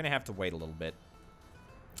happening. We're gonna have to wait a little bit.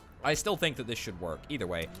 I still think that this should work. Either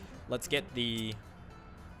way, let's get the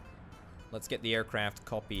aircraft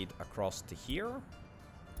copied across to here,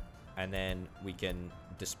 and then we can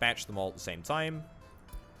dispatch them all at the same time.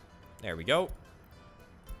 There we go.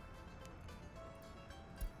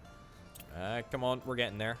 Come on, we're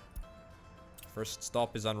getting there. First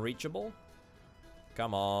stop is unreachable.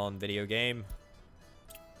 Come on, video game.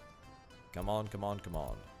 Come on, come on, come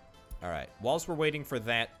on. All right. Whilst we're waiting for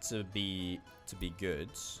that to be good,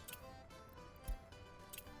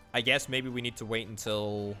 I guess maybe we need to wait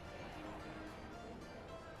until.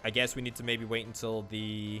 I guess we need to maybe wait until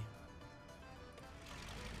the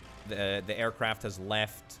aircraft has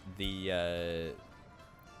left the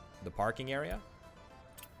parking area.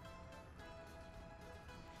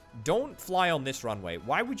 Don't fly on this runway.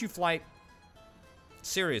 Why would you fly?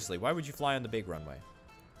 Seriously, why would you fly on the big runway?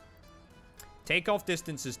 Takeoff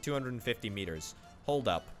distance is 250 meters. Hold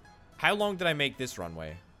up. How long did I make this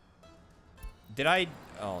runway? Did I?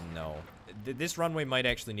 Oh no. This runway might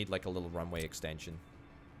actually need like a little runway extension.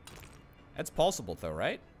 That's possible though,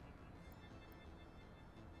 right?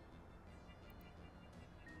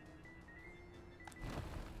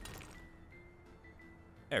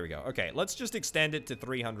 There we go. Okay, let's just extend it to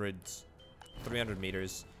 300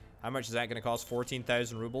 meters. How much is that going to cost?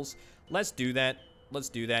 14,000 rubles. Let's do that. Let's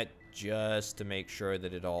do that just to make sure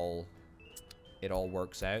that it all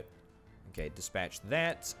works out. Okay, dispatch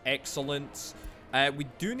that. Excellent. We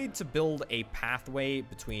do need to build a pathway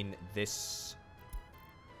between this.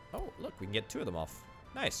 Oh, look, we can get two of them off.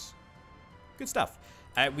 Nice. Good stuff.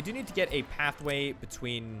 We do need to get a pathway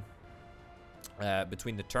between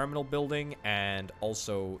the terminal building and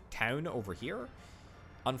also town over here.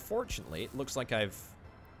 Unfortunately, it looks like I've,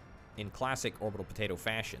 in classic orbital potato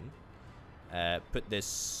fashion, put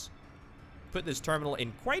this terminal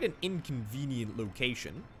in quite an inconvenient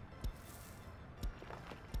location.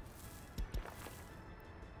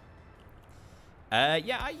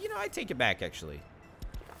 Yeah, I take it back, actually.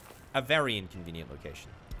 A very inconvenient location.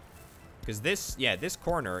 Because this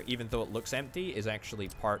corner, even though it looks empty, is actually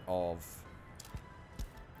part of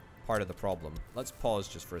the problem. Let's pause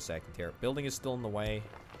just for a second here. Building is still in the way.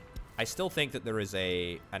 I still think that there is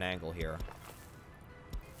an angle here.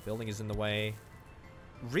 Building is in the way.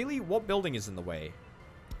 Really? What building is in the way?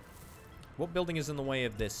 What building is in the way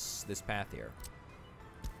of this path here?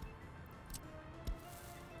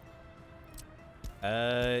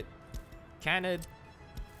 Kinda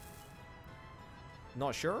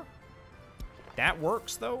not sure. That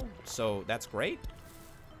works though, so that's great.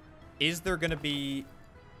 Is there gonna be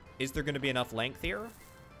enough length here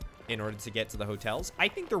in order to get to the hotels? I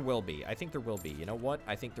think there will be. I think there will be. You know what?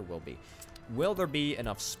 I think there will be. Will there be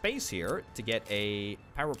enough space here to get a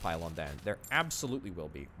power pylon down? There absolutely will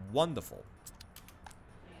be. Wonderful.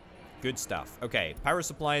 Good stuff. Okay, power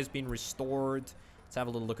supply has been restored. Let's have a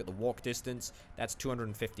little look at the walk distance. That's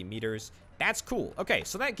 250 meters. That's cool. Okay,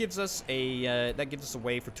 so that gives us a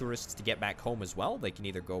way for tourists to get back home as well. They can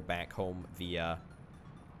either go back home via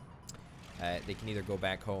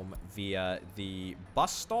the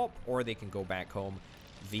bus stop, or they can go back home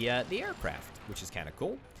via the aircraft, which is kind of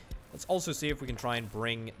cool. Let's also see if we can try and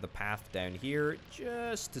bring the path down here,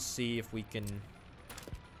 just to see if we can...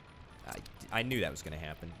 I knew that was going to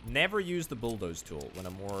happen. Never use the bulldoze tool when a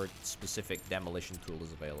more specific demolition tool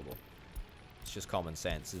is available. It's just common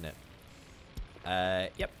sense, isn't it?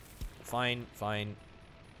 Yep. Fine, fine,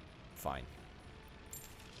 fine.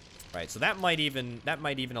 Right, so that might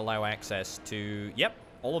even allow access to, yep,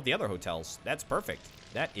 all of the other hotels. That's perfect.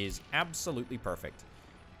 That is absolutely perfect.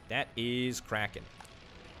 That is cracking.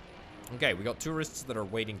 Okay, we got tourists that are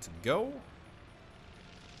waiting to go.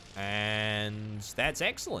 And that's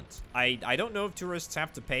excellent. I don't know if tourists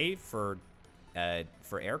have to pay for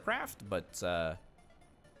aircraft, but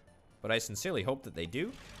I sincerely hope that they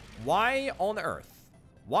do. Why on Earth?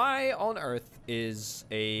 Why on Earth is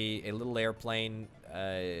a little airplane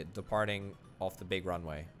departing off the big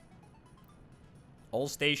runway? All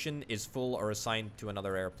station is full or assigned to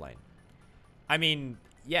another airplane. I mean,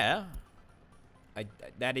 yeah.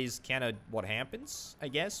 That is kind of what happens, I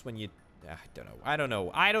guess, when you... I don't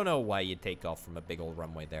know why you take off from a big old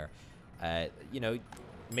runway there. You know,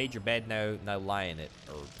 made your bed, now lie in it,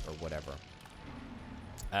 or whatever.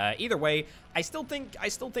 Either way, I still think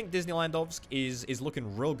Disneylandovsk is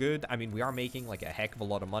looking real good. I mean, we are making like a heck of a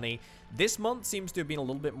lot of money. This month seems to have been a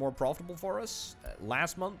little bit more profitable for us.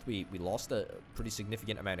 Last month we lost a pretty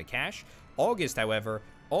significant amount of cash. August, however,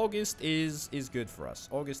 August is good for us.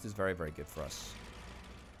 August is very, very good for us.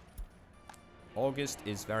 August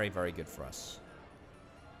is very, very good for us.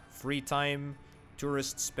 Free time,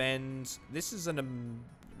 tourist spend. This is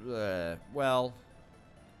well,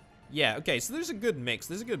 yeah, okay, so there's a good mix.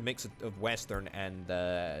 There's a good mix of Western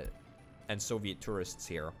and Soviet tourists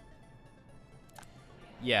here.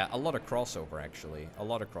 Yeah, a lot of crossover, actually. A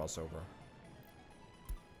lot of crossover.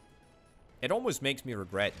 It almost makes me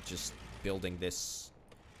regret just building this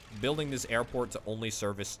airport to only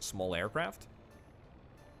service small aircraft.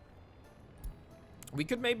 We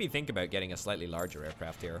could maybe think about getting a slightly larger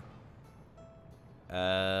aircraft here.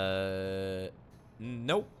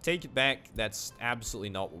 Nope, take it back. That's absolutely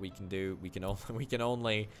not what we can do. We can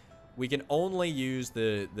only use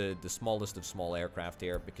the smallest of small aircraft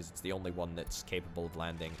here because it's the only one that's capable of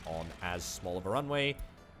landing on as small of a runway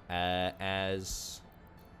as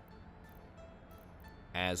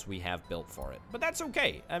we have built for it. But that's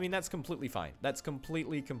okay. I mean, that's completely fine. That's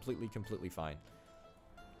completely fine.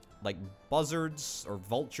 Like buzzards or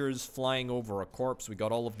vultures flying over a corpse. We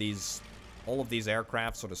got all of these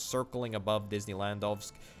aircraft sort of circling above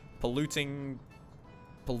Disneylandovsk, polluting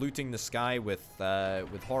the sky with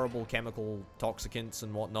horrible chemical toxicants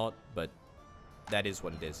and whatnot, but that is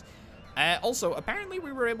what it is. Also, apparently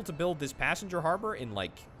we were able to build this passenger harbor in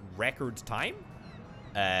like record time.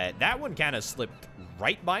 That one kind of slipped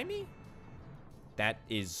right by me. That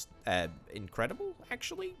is incredible,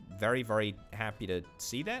 actually. Very, very happy to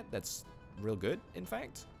see that. That's real good, in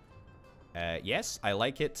fact. Yes, I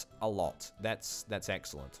like it a lot. That's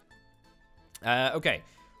excellent. Okay.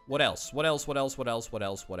 What else?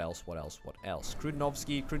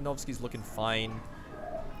 Krudinovsky's looking fine.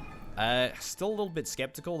 Still a little bit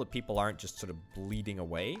skeptical that people aren't just sort of bleeding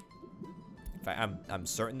away. In fact, I'm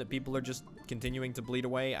certain that people are just continuing to bleed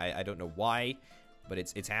away. I don't know why, but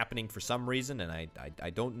it's happening for some reason, and I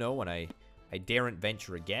don't know, and I daren't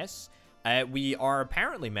venture a guess. We are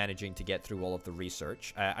apparently managing to get through all of the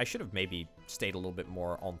research. I should have maybe stayed a little bit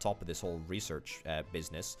more on top of this whole research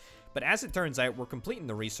business. But as it turns out, we're completing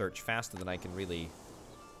the research faster than I can really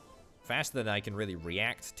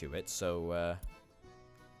react to it. So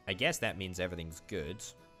I guess that means everything's good.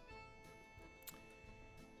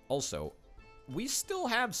 Also, we still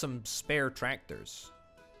have some spare tractors.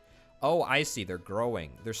 Oh, I see. They're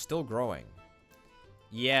growing. They're still growing.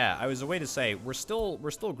 Yeah, I was away to say we're still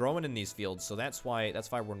growing in these fields, so that's why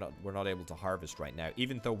we're not able to harvest right now.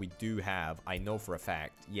 Even though we do have, I know for a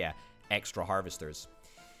fact, yeah, extra harvesters.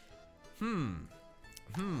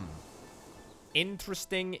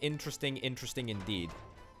 Interesting indeed.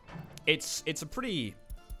 It's a pretty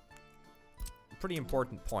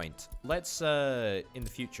important point. Let's in the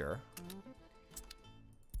future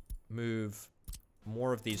move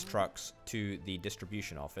more of these trucks to the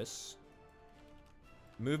distribution office.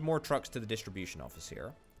 Move more trucks to the distribution office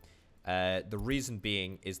here. The reason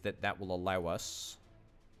being is that will allow us...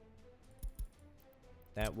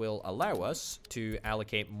 That will allow us to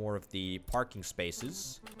allocate more of the parking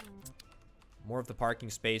spaces. More of the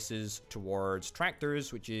parking spaces towards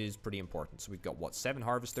tractors, which is pretty important. So we've got, what, 7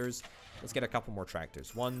 harvesters? Let's get a couple more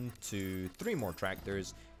tractors. 1, 2, 3 more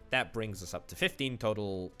tractors. That brings us up to 15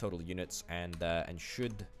 total units, and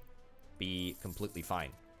should be completely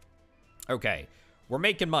fine. Okay. We're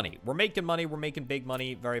making money. We're making big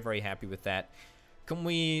money. Very, very happy with that. Can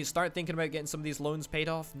we start thinking about getting some of these loans paid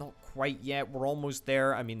off? Not quite yet. We're almost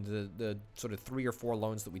there. I mean, the sort of 3 or 4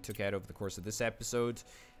 loans that we took out over the course of this episode,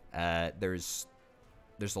 there's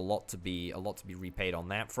a lot to be repaid on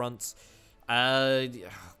that front.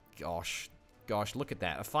 Gosh, look at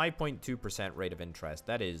that. A 5.2% rate of interest.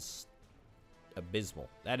 That is abysmal.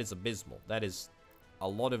 That is abysmal. That is a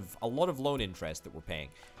lot of loan interest that we're paying.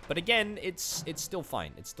 But again, it's still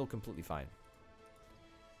fine. It's still completely fine.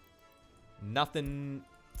 Nothing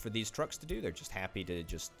for these trucks to do. They're just happy to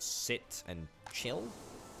just sit and chill.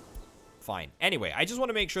 Fine. Anyway, I just want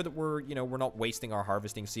to make sure that we're, you know, we're not wasting our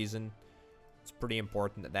harvesting season. It's pretty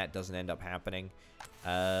important that that doesn't end up happening.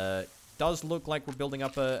 Does look like we're building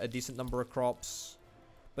up a decent number of crops.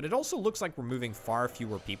 But it also looks like we're moving far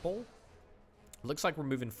fewer people. It looks like we're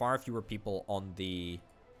moving far fewer people on the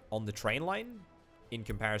train line in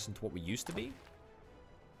comparison to what we used to be.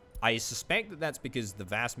 I suspect that that's because the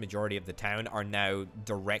vast majority of the town are now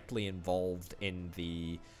directly involved in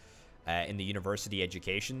the university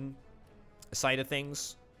education side of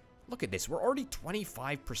things. Look at this. We're already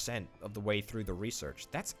 25% of the way through the research.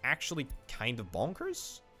 That's actually kind of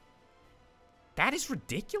bonkers. That is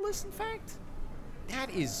ridiculous, in fact.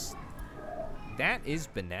 That is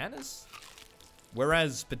bananas.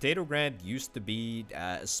 Whereas Potatograd used to be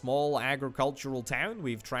a small agricultural town,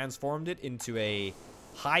 we've transformed it into a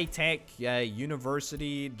high-tech,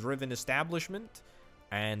 university-driven establishment.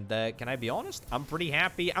 And can I be honest? I'm pretty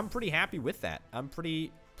happy. I'm pretty happy with that. I'm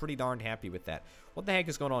pretty darn happy with that. What the heck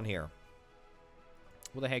is going on here?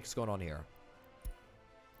 What the heck is going on here?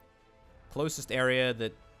 Closest area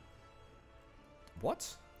that...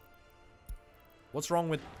 What? What's wrong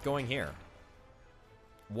with going here?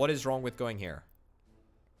 What is wrong with going here?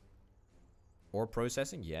 Ore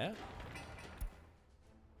processing? Yeah.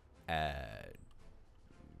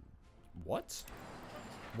 What?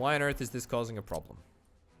 Why on earth is this causing a problem?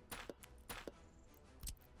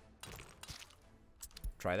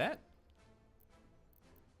 Try that.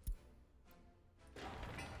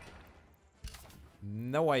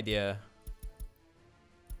 No idea.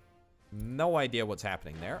 No idea what's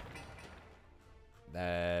happening there.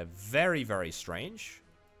 Very, very strange.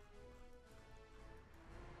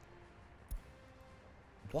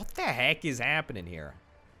 What the heck is happening here?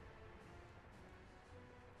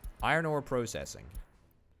 Iron ore processing.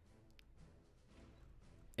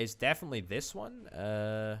 It's definitely this one.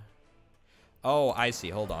 Oh, I see.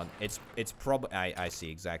 Hold on. It's probably... I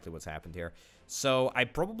see exactly what's happened here. So, I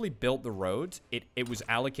probably built the road. It was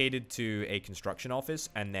allocated to a construction office,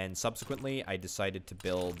 and then subsequently, I decided to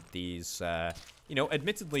build these, you know,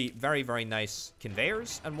 admittedly very, very nice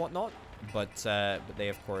conveyors and whatnot, but they,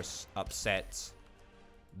 of course, upset...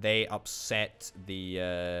 They upset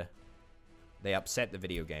the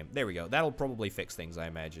video game. There we go. That'll probably fix things, I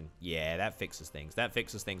imagine. Yeah, that fixes things. That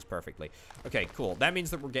fixes things perfectly. Okay, cool. That means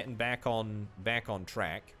that we're getting back on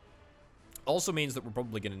track. Also means that we're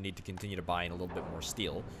probably going to need to continue to buy in a little bit more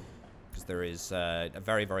steel, because there is a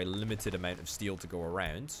very, very limited amount of steel to go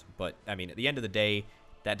around. But I mean, at the end of the day,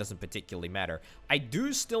 that doesn't particularly matter. I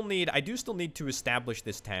do still need to establish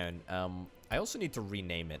this town. I also need to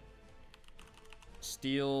rename it.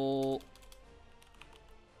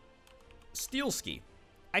 Steelski.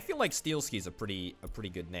 I feel like Steelski is a pretty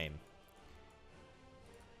good name.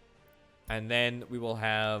 And then we will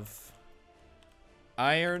have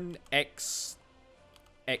Iron Excavia.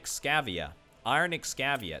 Iron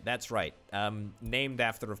Excavia. That's right. Named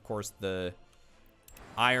after, of course, the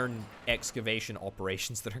iron excavation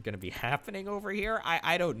operations that are going to be happening over here.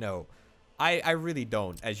 I don't know. I really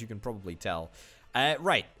don't, as you can probably tell.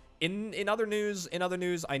 Right. In other news,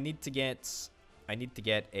 I need to get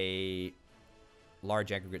a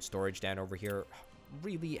large aggregate storage down over here.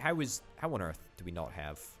 Really, how on earth do we not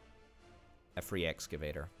have a free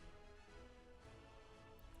excavator?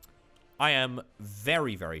 I am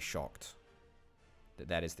very, very shocked that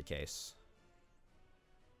that is the case.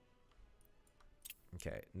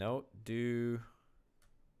 Okay, no,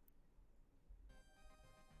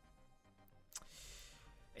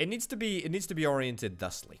 It needs to be oriented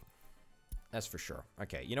thusly. That's for sure.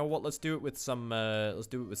 Okay, you know what? Let's do it with some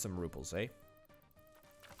rubles, eh?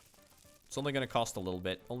 It's only going to cost a little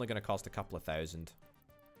bit. Only going to cost a couple of thousand.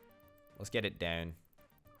 Let's get it down.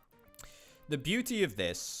 The beauty of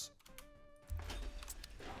this...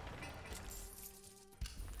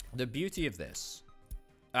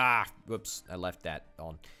 Ah, whoops. I left that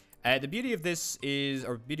on. The beauty of this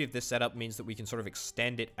setup means that we can sort of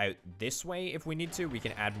extend it out this way if we need to. We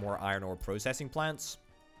can add more iron ore processing plants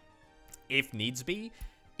if needs be.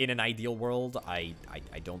 In an ideal world, I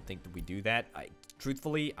don't think that we do that.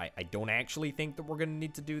 Truthfully, I don't actually think that we're going to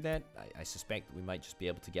need to do that. I suspect that we might just be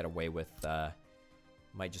able to get away with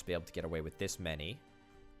this many.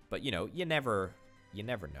 But, you know, you never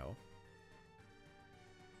know.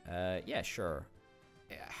 Yeah, sure.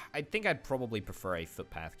 I think I'd probably prefer a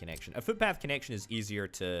footpath connection. A footpath connection is easier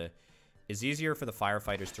for the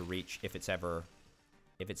firefighters to reach if it's ever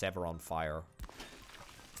if it's ever on fire.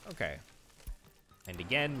 Okay. And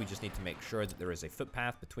again, we just need to make sure that there is a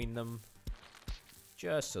footpath between them,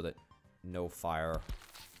 just so that no fire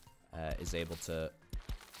is able to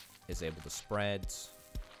spread.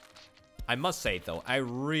 I must say though, I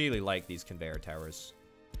really like these conveyor towers.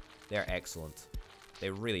 They're excellent. They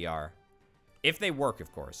really are. If they work,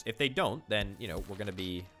 of course. If they don't, then you know we're gonna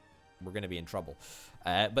be in trouble.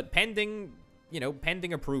 But pending, you know,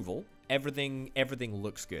 pending approval, everything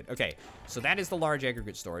looks good. Okay, so that is the large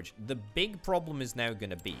aggregate storage. The big problem is now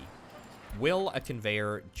gonna be, will a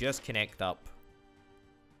conveyor just connect up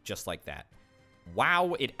just like that?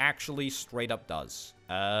 Wow, it actually straight up does.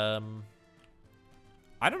 I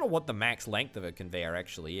don't know what the max length of a conveyor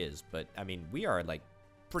actually is, but I mean, we are like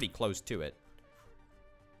pretty close to it.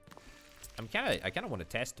 I kind of want to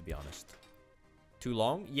test, to be honest. Too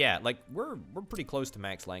long? Yeah, like we're pretty close to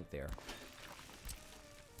max length there.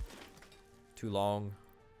 Too long.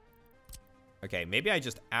 Okay, maybe I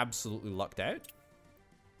just absolutely lucked out.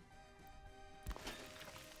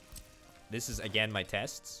 This is again my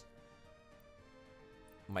tests.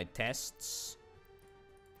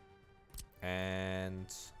 And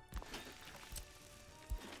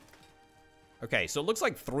okay, so it looks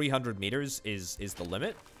like 300 meters is the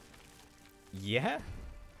limit. Yeah,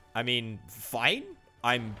 I mean, fine.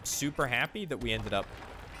 I'm super happy that we ended up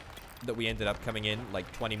coming in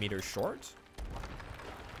like 20 meters short.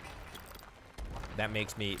 That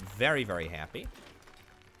makes me very, very happy.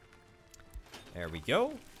 There we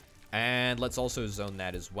go. And let's also zone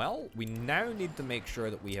that as well. We now need to make sure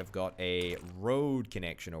that we have got a road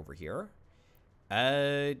connection over here.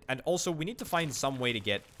 And also, we need to find some way to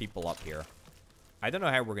get people up here. I don't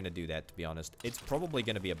know how we're going to do that, to be honest. It's probably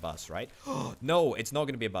going to be a bus, right? No, it's not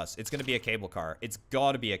going to be a bus. It's going to be a cable car. It's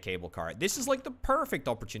got to be a cable car. This is like the perfect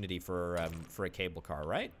opportunity for a cable car,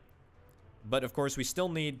 right? But of course, we still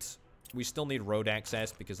need road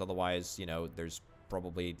access, because otherwise, you know, there's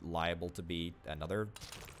probably liable to be another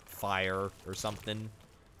fire or something.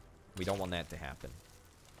 We don't want that to happen.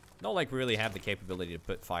 Not like we really have the capability to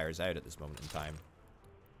put fires out at this moment in time.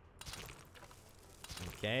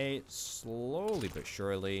 Okay, slowly but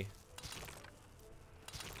surely.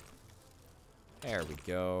 There we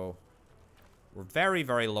go. We're very,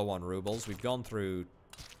 very low on rubles. We've gone through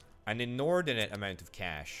an inordinate amount of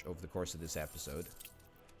cash over the course of this episode.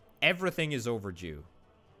 Everything is overdue.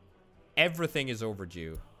 Everything is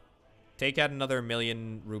overdue. Take out another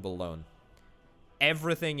 1,000,000 ruble loan.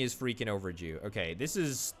 Everything is freaking overdue. Okay, this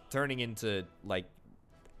is turning into, like,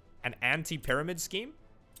 an anti-pyramid scheme,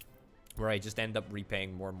 where I just end up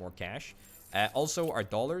repaying more and more cash. Also, our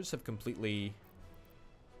dollars have completely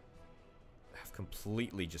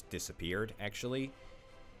just disappeared, actually.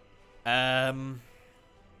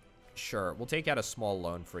 Sure, we'll take out a small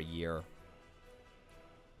loan for a year.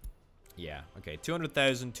 Yeah, okay,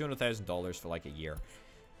 $200,000 for like a year.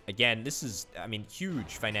 Again, this is, I mean,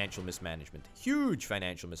 huge financial mismanagement. Huge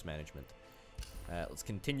financial mismanagement. Let's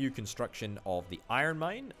continue construction of the iron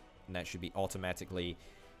mine, and that should be automatically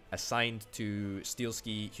assigned to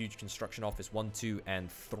Steelski Huge Construction Office 1, 2,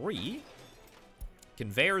 and 3.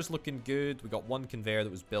 Conveyor's looking good. We got one conveyor that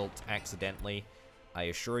was built accidentally, I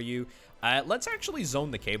assure you. Let's actually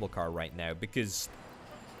zone the cable car right now, because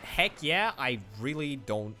heck yeah, I really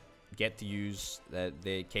don't get to use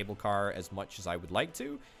the cable car as much as I would like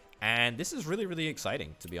to, and this is really, really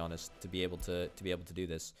exciting, to be honest, to be able to do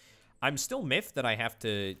this. I'm still miffed that I have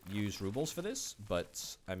to use rubles for this,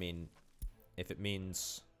 but I mean, if it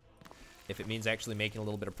means actually making a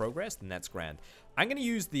little bit of progress, then that's grand. I'm gonna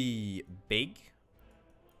use the big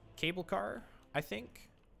cable car, I think.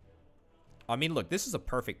 I mean, look, this is a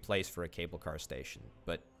perfect place for a cable car station,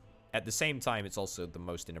 but at the same time, it's also the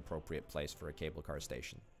most inappropriate place for a cable car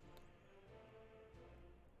station.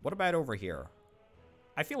 What about over here?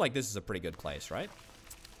 I feel like this is a pretty good place, right?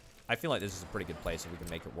 I feel like this is a pretty good place if we can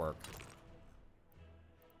make it work.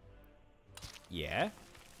 Yeah.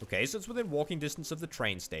 Okay, so it's within walking distance of the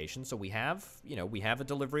train station. So we have, you know, we have a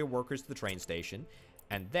delivery of workers to the train station.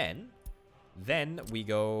 And then we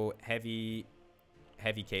go heavy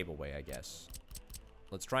cableway, I guess.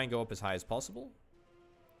 Let's try and go up as high as possible.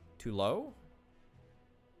 Too low.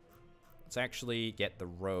 Let's actually get the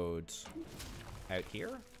road out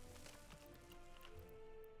here.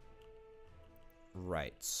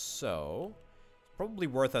 Right, so it's probably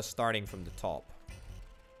worth us starting from the top.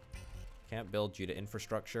 Can't build due to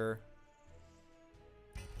infrastructure.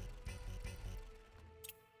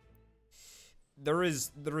 There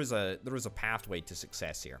is a pathway to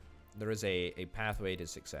success here. There is a pathway to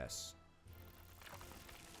success.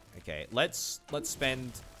 Okay, let's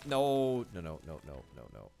spend no.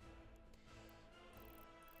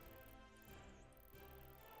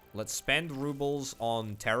 Let's spend rubles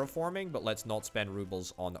on terraforming, but let's not spend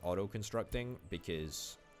rubles on auto-constructing,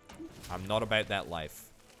 because I'm not about that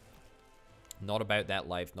life. Not about that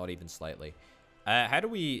life, not even slightly. How do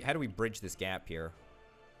we bridge this gap here?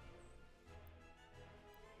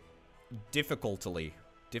 Difficultly.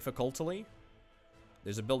 Difficultly?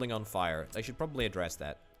 There's a building on fire. I should probably address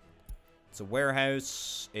that. It's a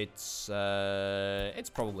warehouse. It's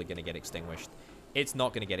probably going to get extinguished. It's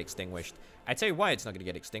not going to get extinguished. I tell you why it's not going to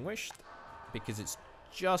get extinguished. Because it's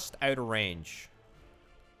just out of range.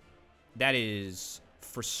 That is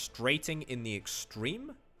frustrating in the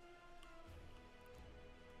extreme.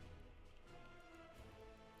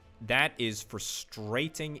 That is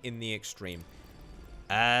frustrating in the extreme.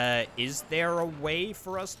 Is there a way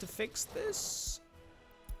for us to fix this?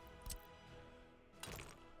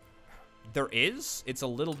 There is. It's a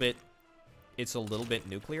little bit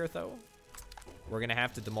nuclear, though. We're going to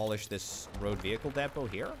have to demolish this road vehicle depot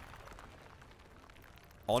here.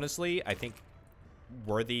 Honestly, I think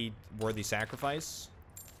worthy sacrifice.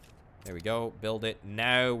 There we go. Build it.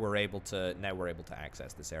 Now we're able to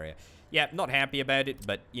access this area. Yeah, not happy about it,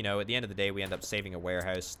 but you know, at the end of the day, we end up saving a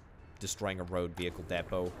warehouse, destroying a road vehicle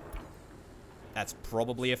depot. That's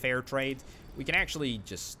probably a fair trade. We can actually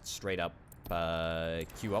just straight up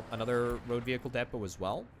queue up another road vehicle depot as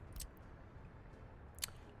well.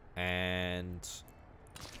 And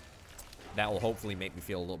that will hopefully make me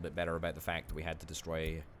feel a little bit better about the fact that we had to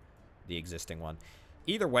destroy the existing one.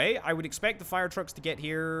 Either way, I would expect the fire trucks to get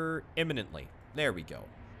here imminently. There we go.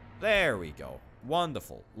 There we go.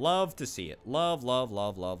 Wonderful. Love to see it. Love, love,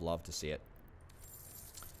 love, love, love to see it.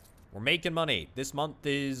 We're making money. This month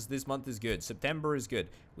is good. September is good.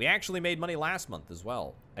 We actually made money last month as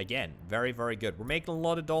well. Again, very, very good. We're making a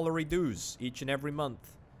lot of dollary dues each and every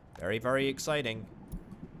month. Very, very exciting.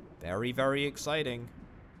 Very, very exciting.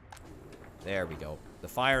 There we go. The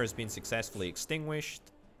fire has been successfully extinguished.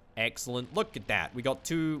 Excellent. Look at that. We got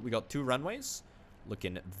two runways.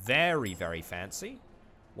 Looking very, very fancy.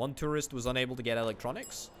 One tourist was unable to get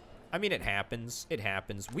electronics. I mean, it happens. It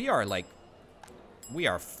happens. We are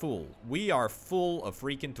full. We are full of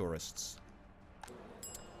freaking tourists.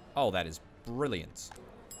 Oh, that is brilliant.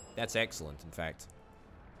 That's excellent, in fact.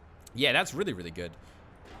 Yeah, that's really, really good.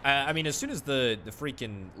 I mean, as soon as the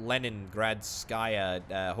freaking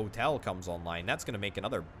Leningradskaya hotel comes online, that's going to make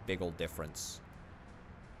another big old difference.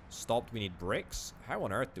 Stopped, we need bricks? How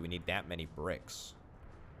on earth do we need that many bricks?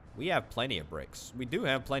 We have plenty of bricks. We do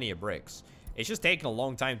have plenty of bricks. It's just taken a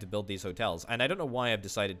long time to build these hotels, and I don't know why I've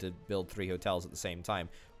decided to build 3 hotels at the same time.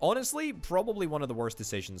 Honestly, probably one of the worst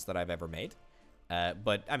decisions that I've ever made.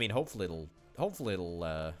 But I mean, hopefully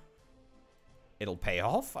it'll pay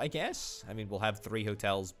off, I guess. I mean, we'll have 3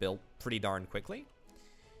 hotels built pretty darn quickly.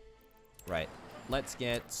 Right. Let's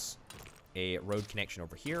get a road connection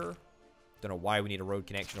over here. Don't know why we need a road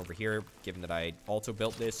connection over here, given that I also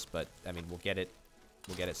built this, but I mean, we'll get it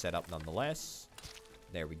set up nonetheless.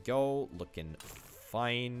 There we go. Looking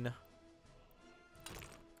fine.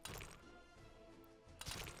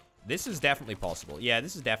 This is definitely possible. Yeah,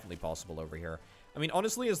 this is definitely possible over here. I mean,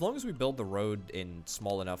 honestly, as long as we build the road in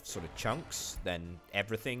small enough sort of chunks, then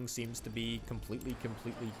everything seems to be completely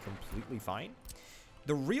fine.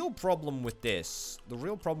 The real problem with this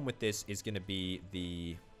is going to be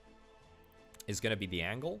the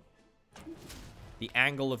angle. The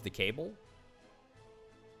angle of the cable.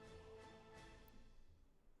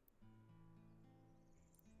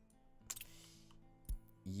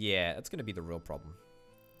 Yeah, that's going to be the real problem.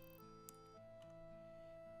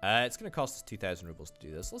 It's going to cost us 2,000 rubles to do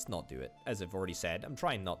this. Let's not do it. As I've already said, I'm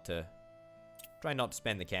trying not to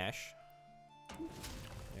spend the cash.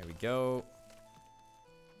 There we go.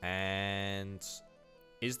 And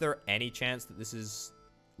is there any chance that this is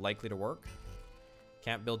likely to work?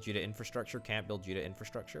 Can't build due to infrastructure. Can't build due to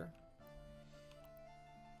infrastructure.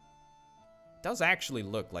 Does actually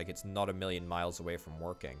look like it's not a million miles away from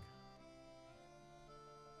working.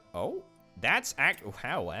 Oh,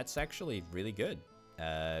 wow, that's actually really good.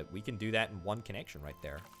 We can do that in one connection right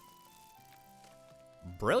there.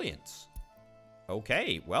 Brilliant.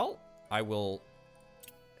 Okay, well, I will,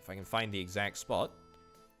 if I can find the exact spot,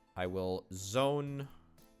 I will zone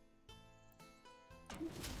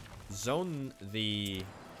the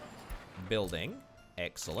building.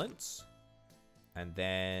 Excellent. And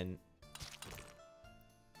then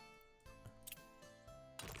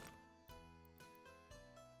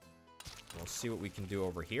we'll see what we can do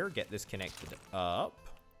over here. Get this connected up.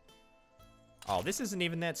 Oh, this isn't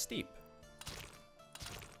even that steep.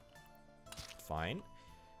 Fine.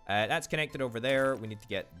 That's connected over there. We need to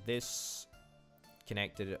get this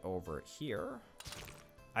connected over here.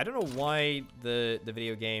 I don't know why the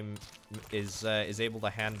video game is able to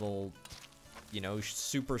handle, you know,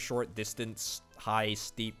 super short distance, high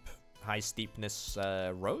steepness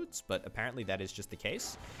roads, but apparently that is just the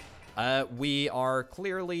case. We are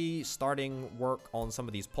clearly starting work on some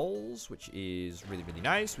of these poles, which is really, really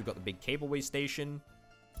nice. We've got the big cableway station.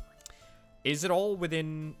 Is it all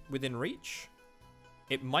within reach?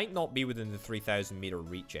 It might not be within the 3,000 meter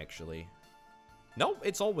reach, actually. No,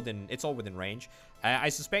 it's all within range. I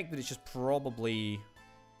suspect that it's just probably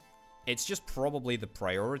the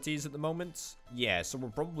priorities at the moment. Yeah, so we're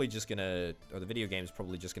probably just gonna, or the video game's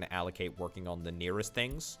probably just gonna allocate working on the nearest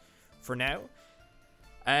things for now.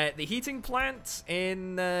 The heating plant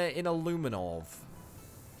in Aluminov.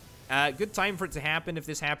 Good time for it to happen. If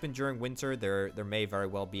this happened during winter, there may very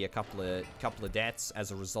well be a couple of deaths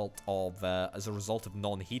as a result of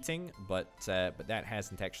non-heating, but that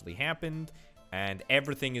hasn't actually happened, and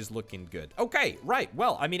everything is looking good. Okay, right.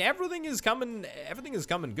 Well, I mean, everything is coming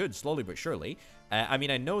good slowly but surely. I mean,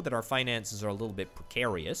 I know that our finances are a little bit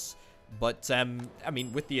precarious, but I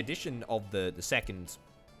mean, with the addition of the second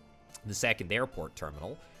airport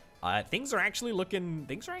terminal, things are actually looking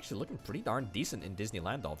pretty darn decent in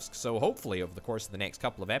Disneylandovsk. So hopefully over the course of the next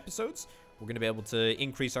couple of episodes, we're going to be able to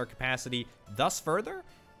increase our capacity thus further,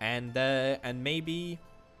 and maybe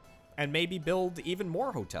build even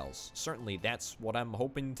more hotels. Certainly, that's what I'm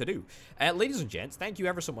hoping to do. Ladies and gents, thank you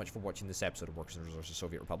ever so much for watching this episode of Workers and Resources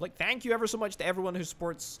Soviet Republic. Thank you ever so much to everyone who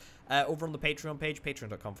supports over on the Patreon page,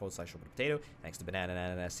 patreon.com/potato. Thanks to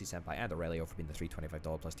Banana, C-Senpai, and Aurelio for being the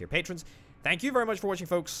 $3.25 plus tier patrons. Thank you very much for watching,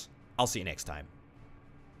 folks. I'll see you next time.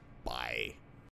 Bye.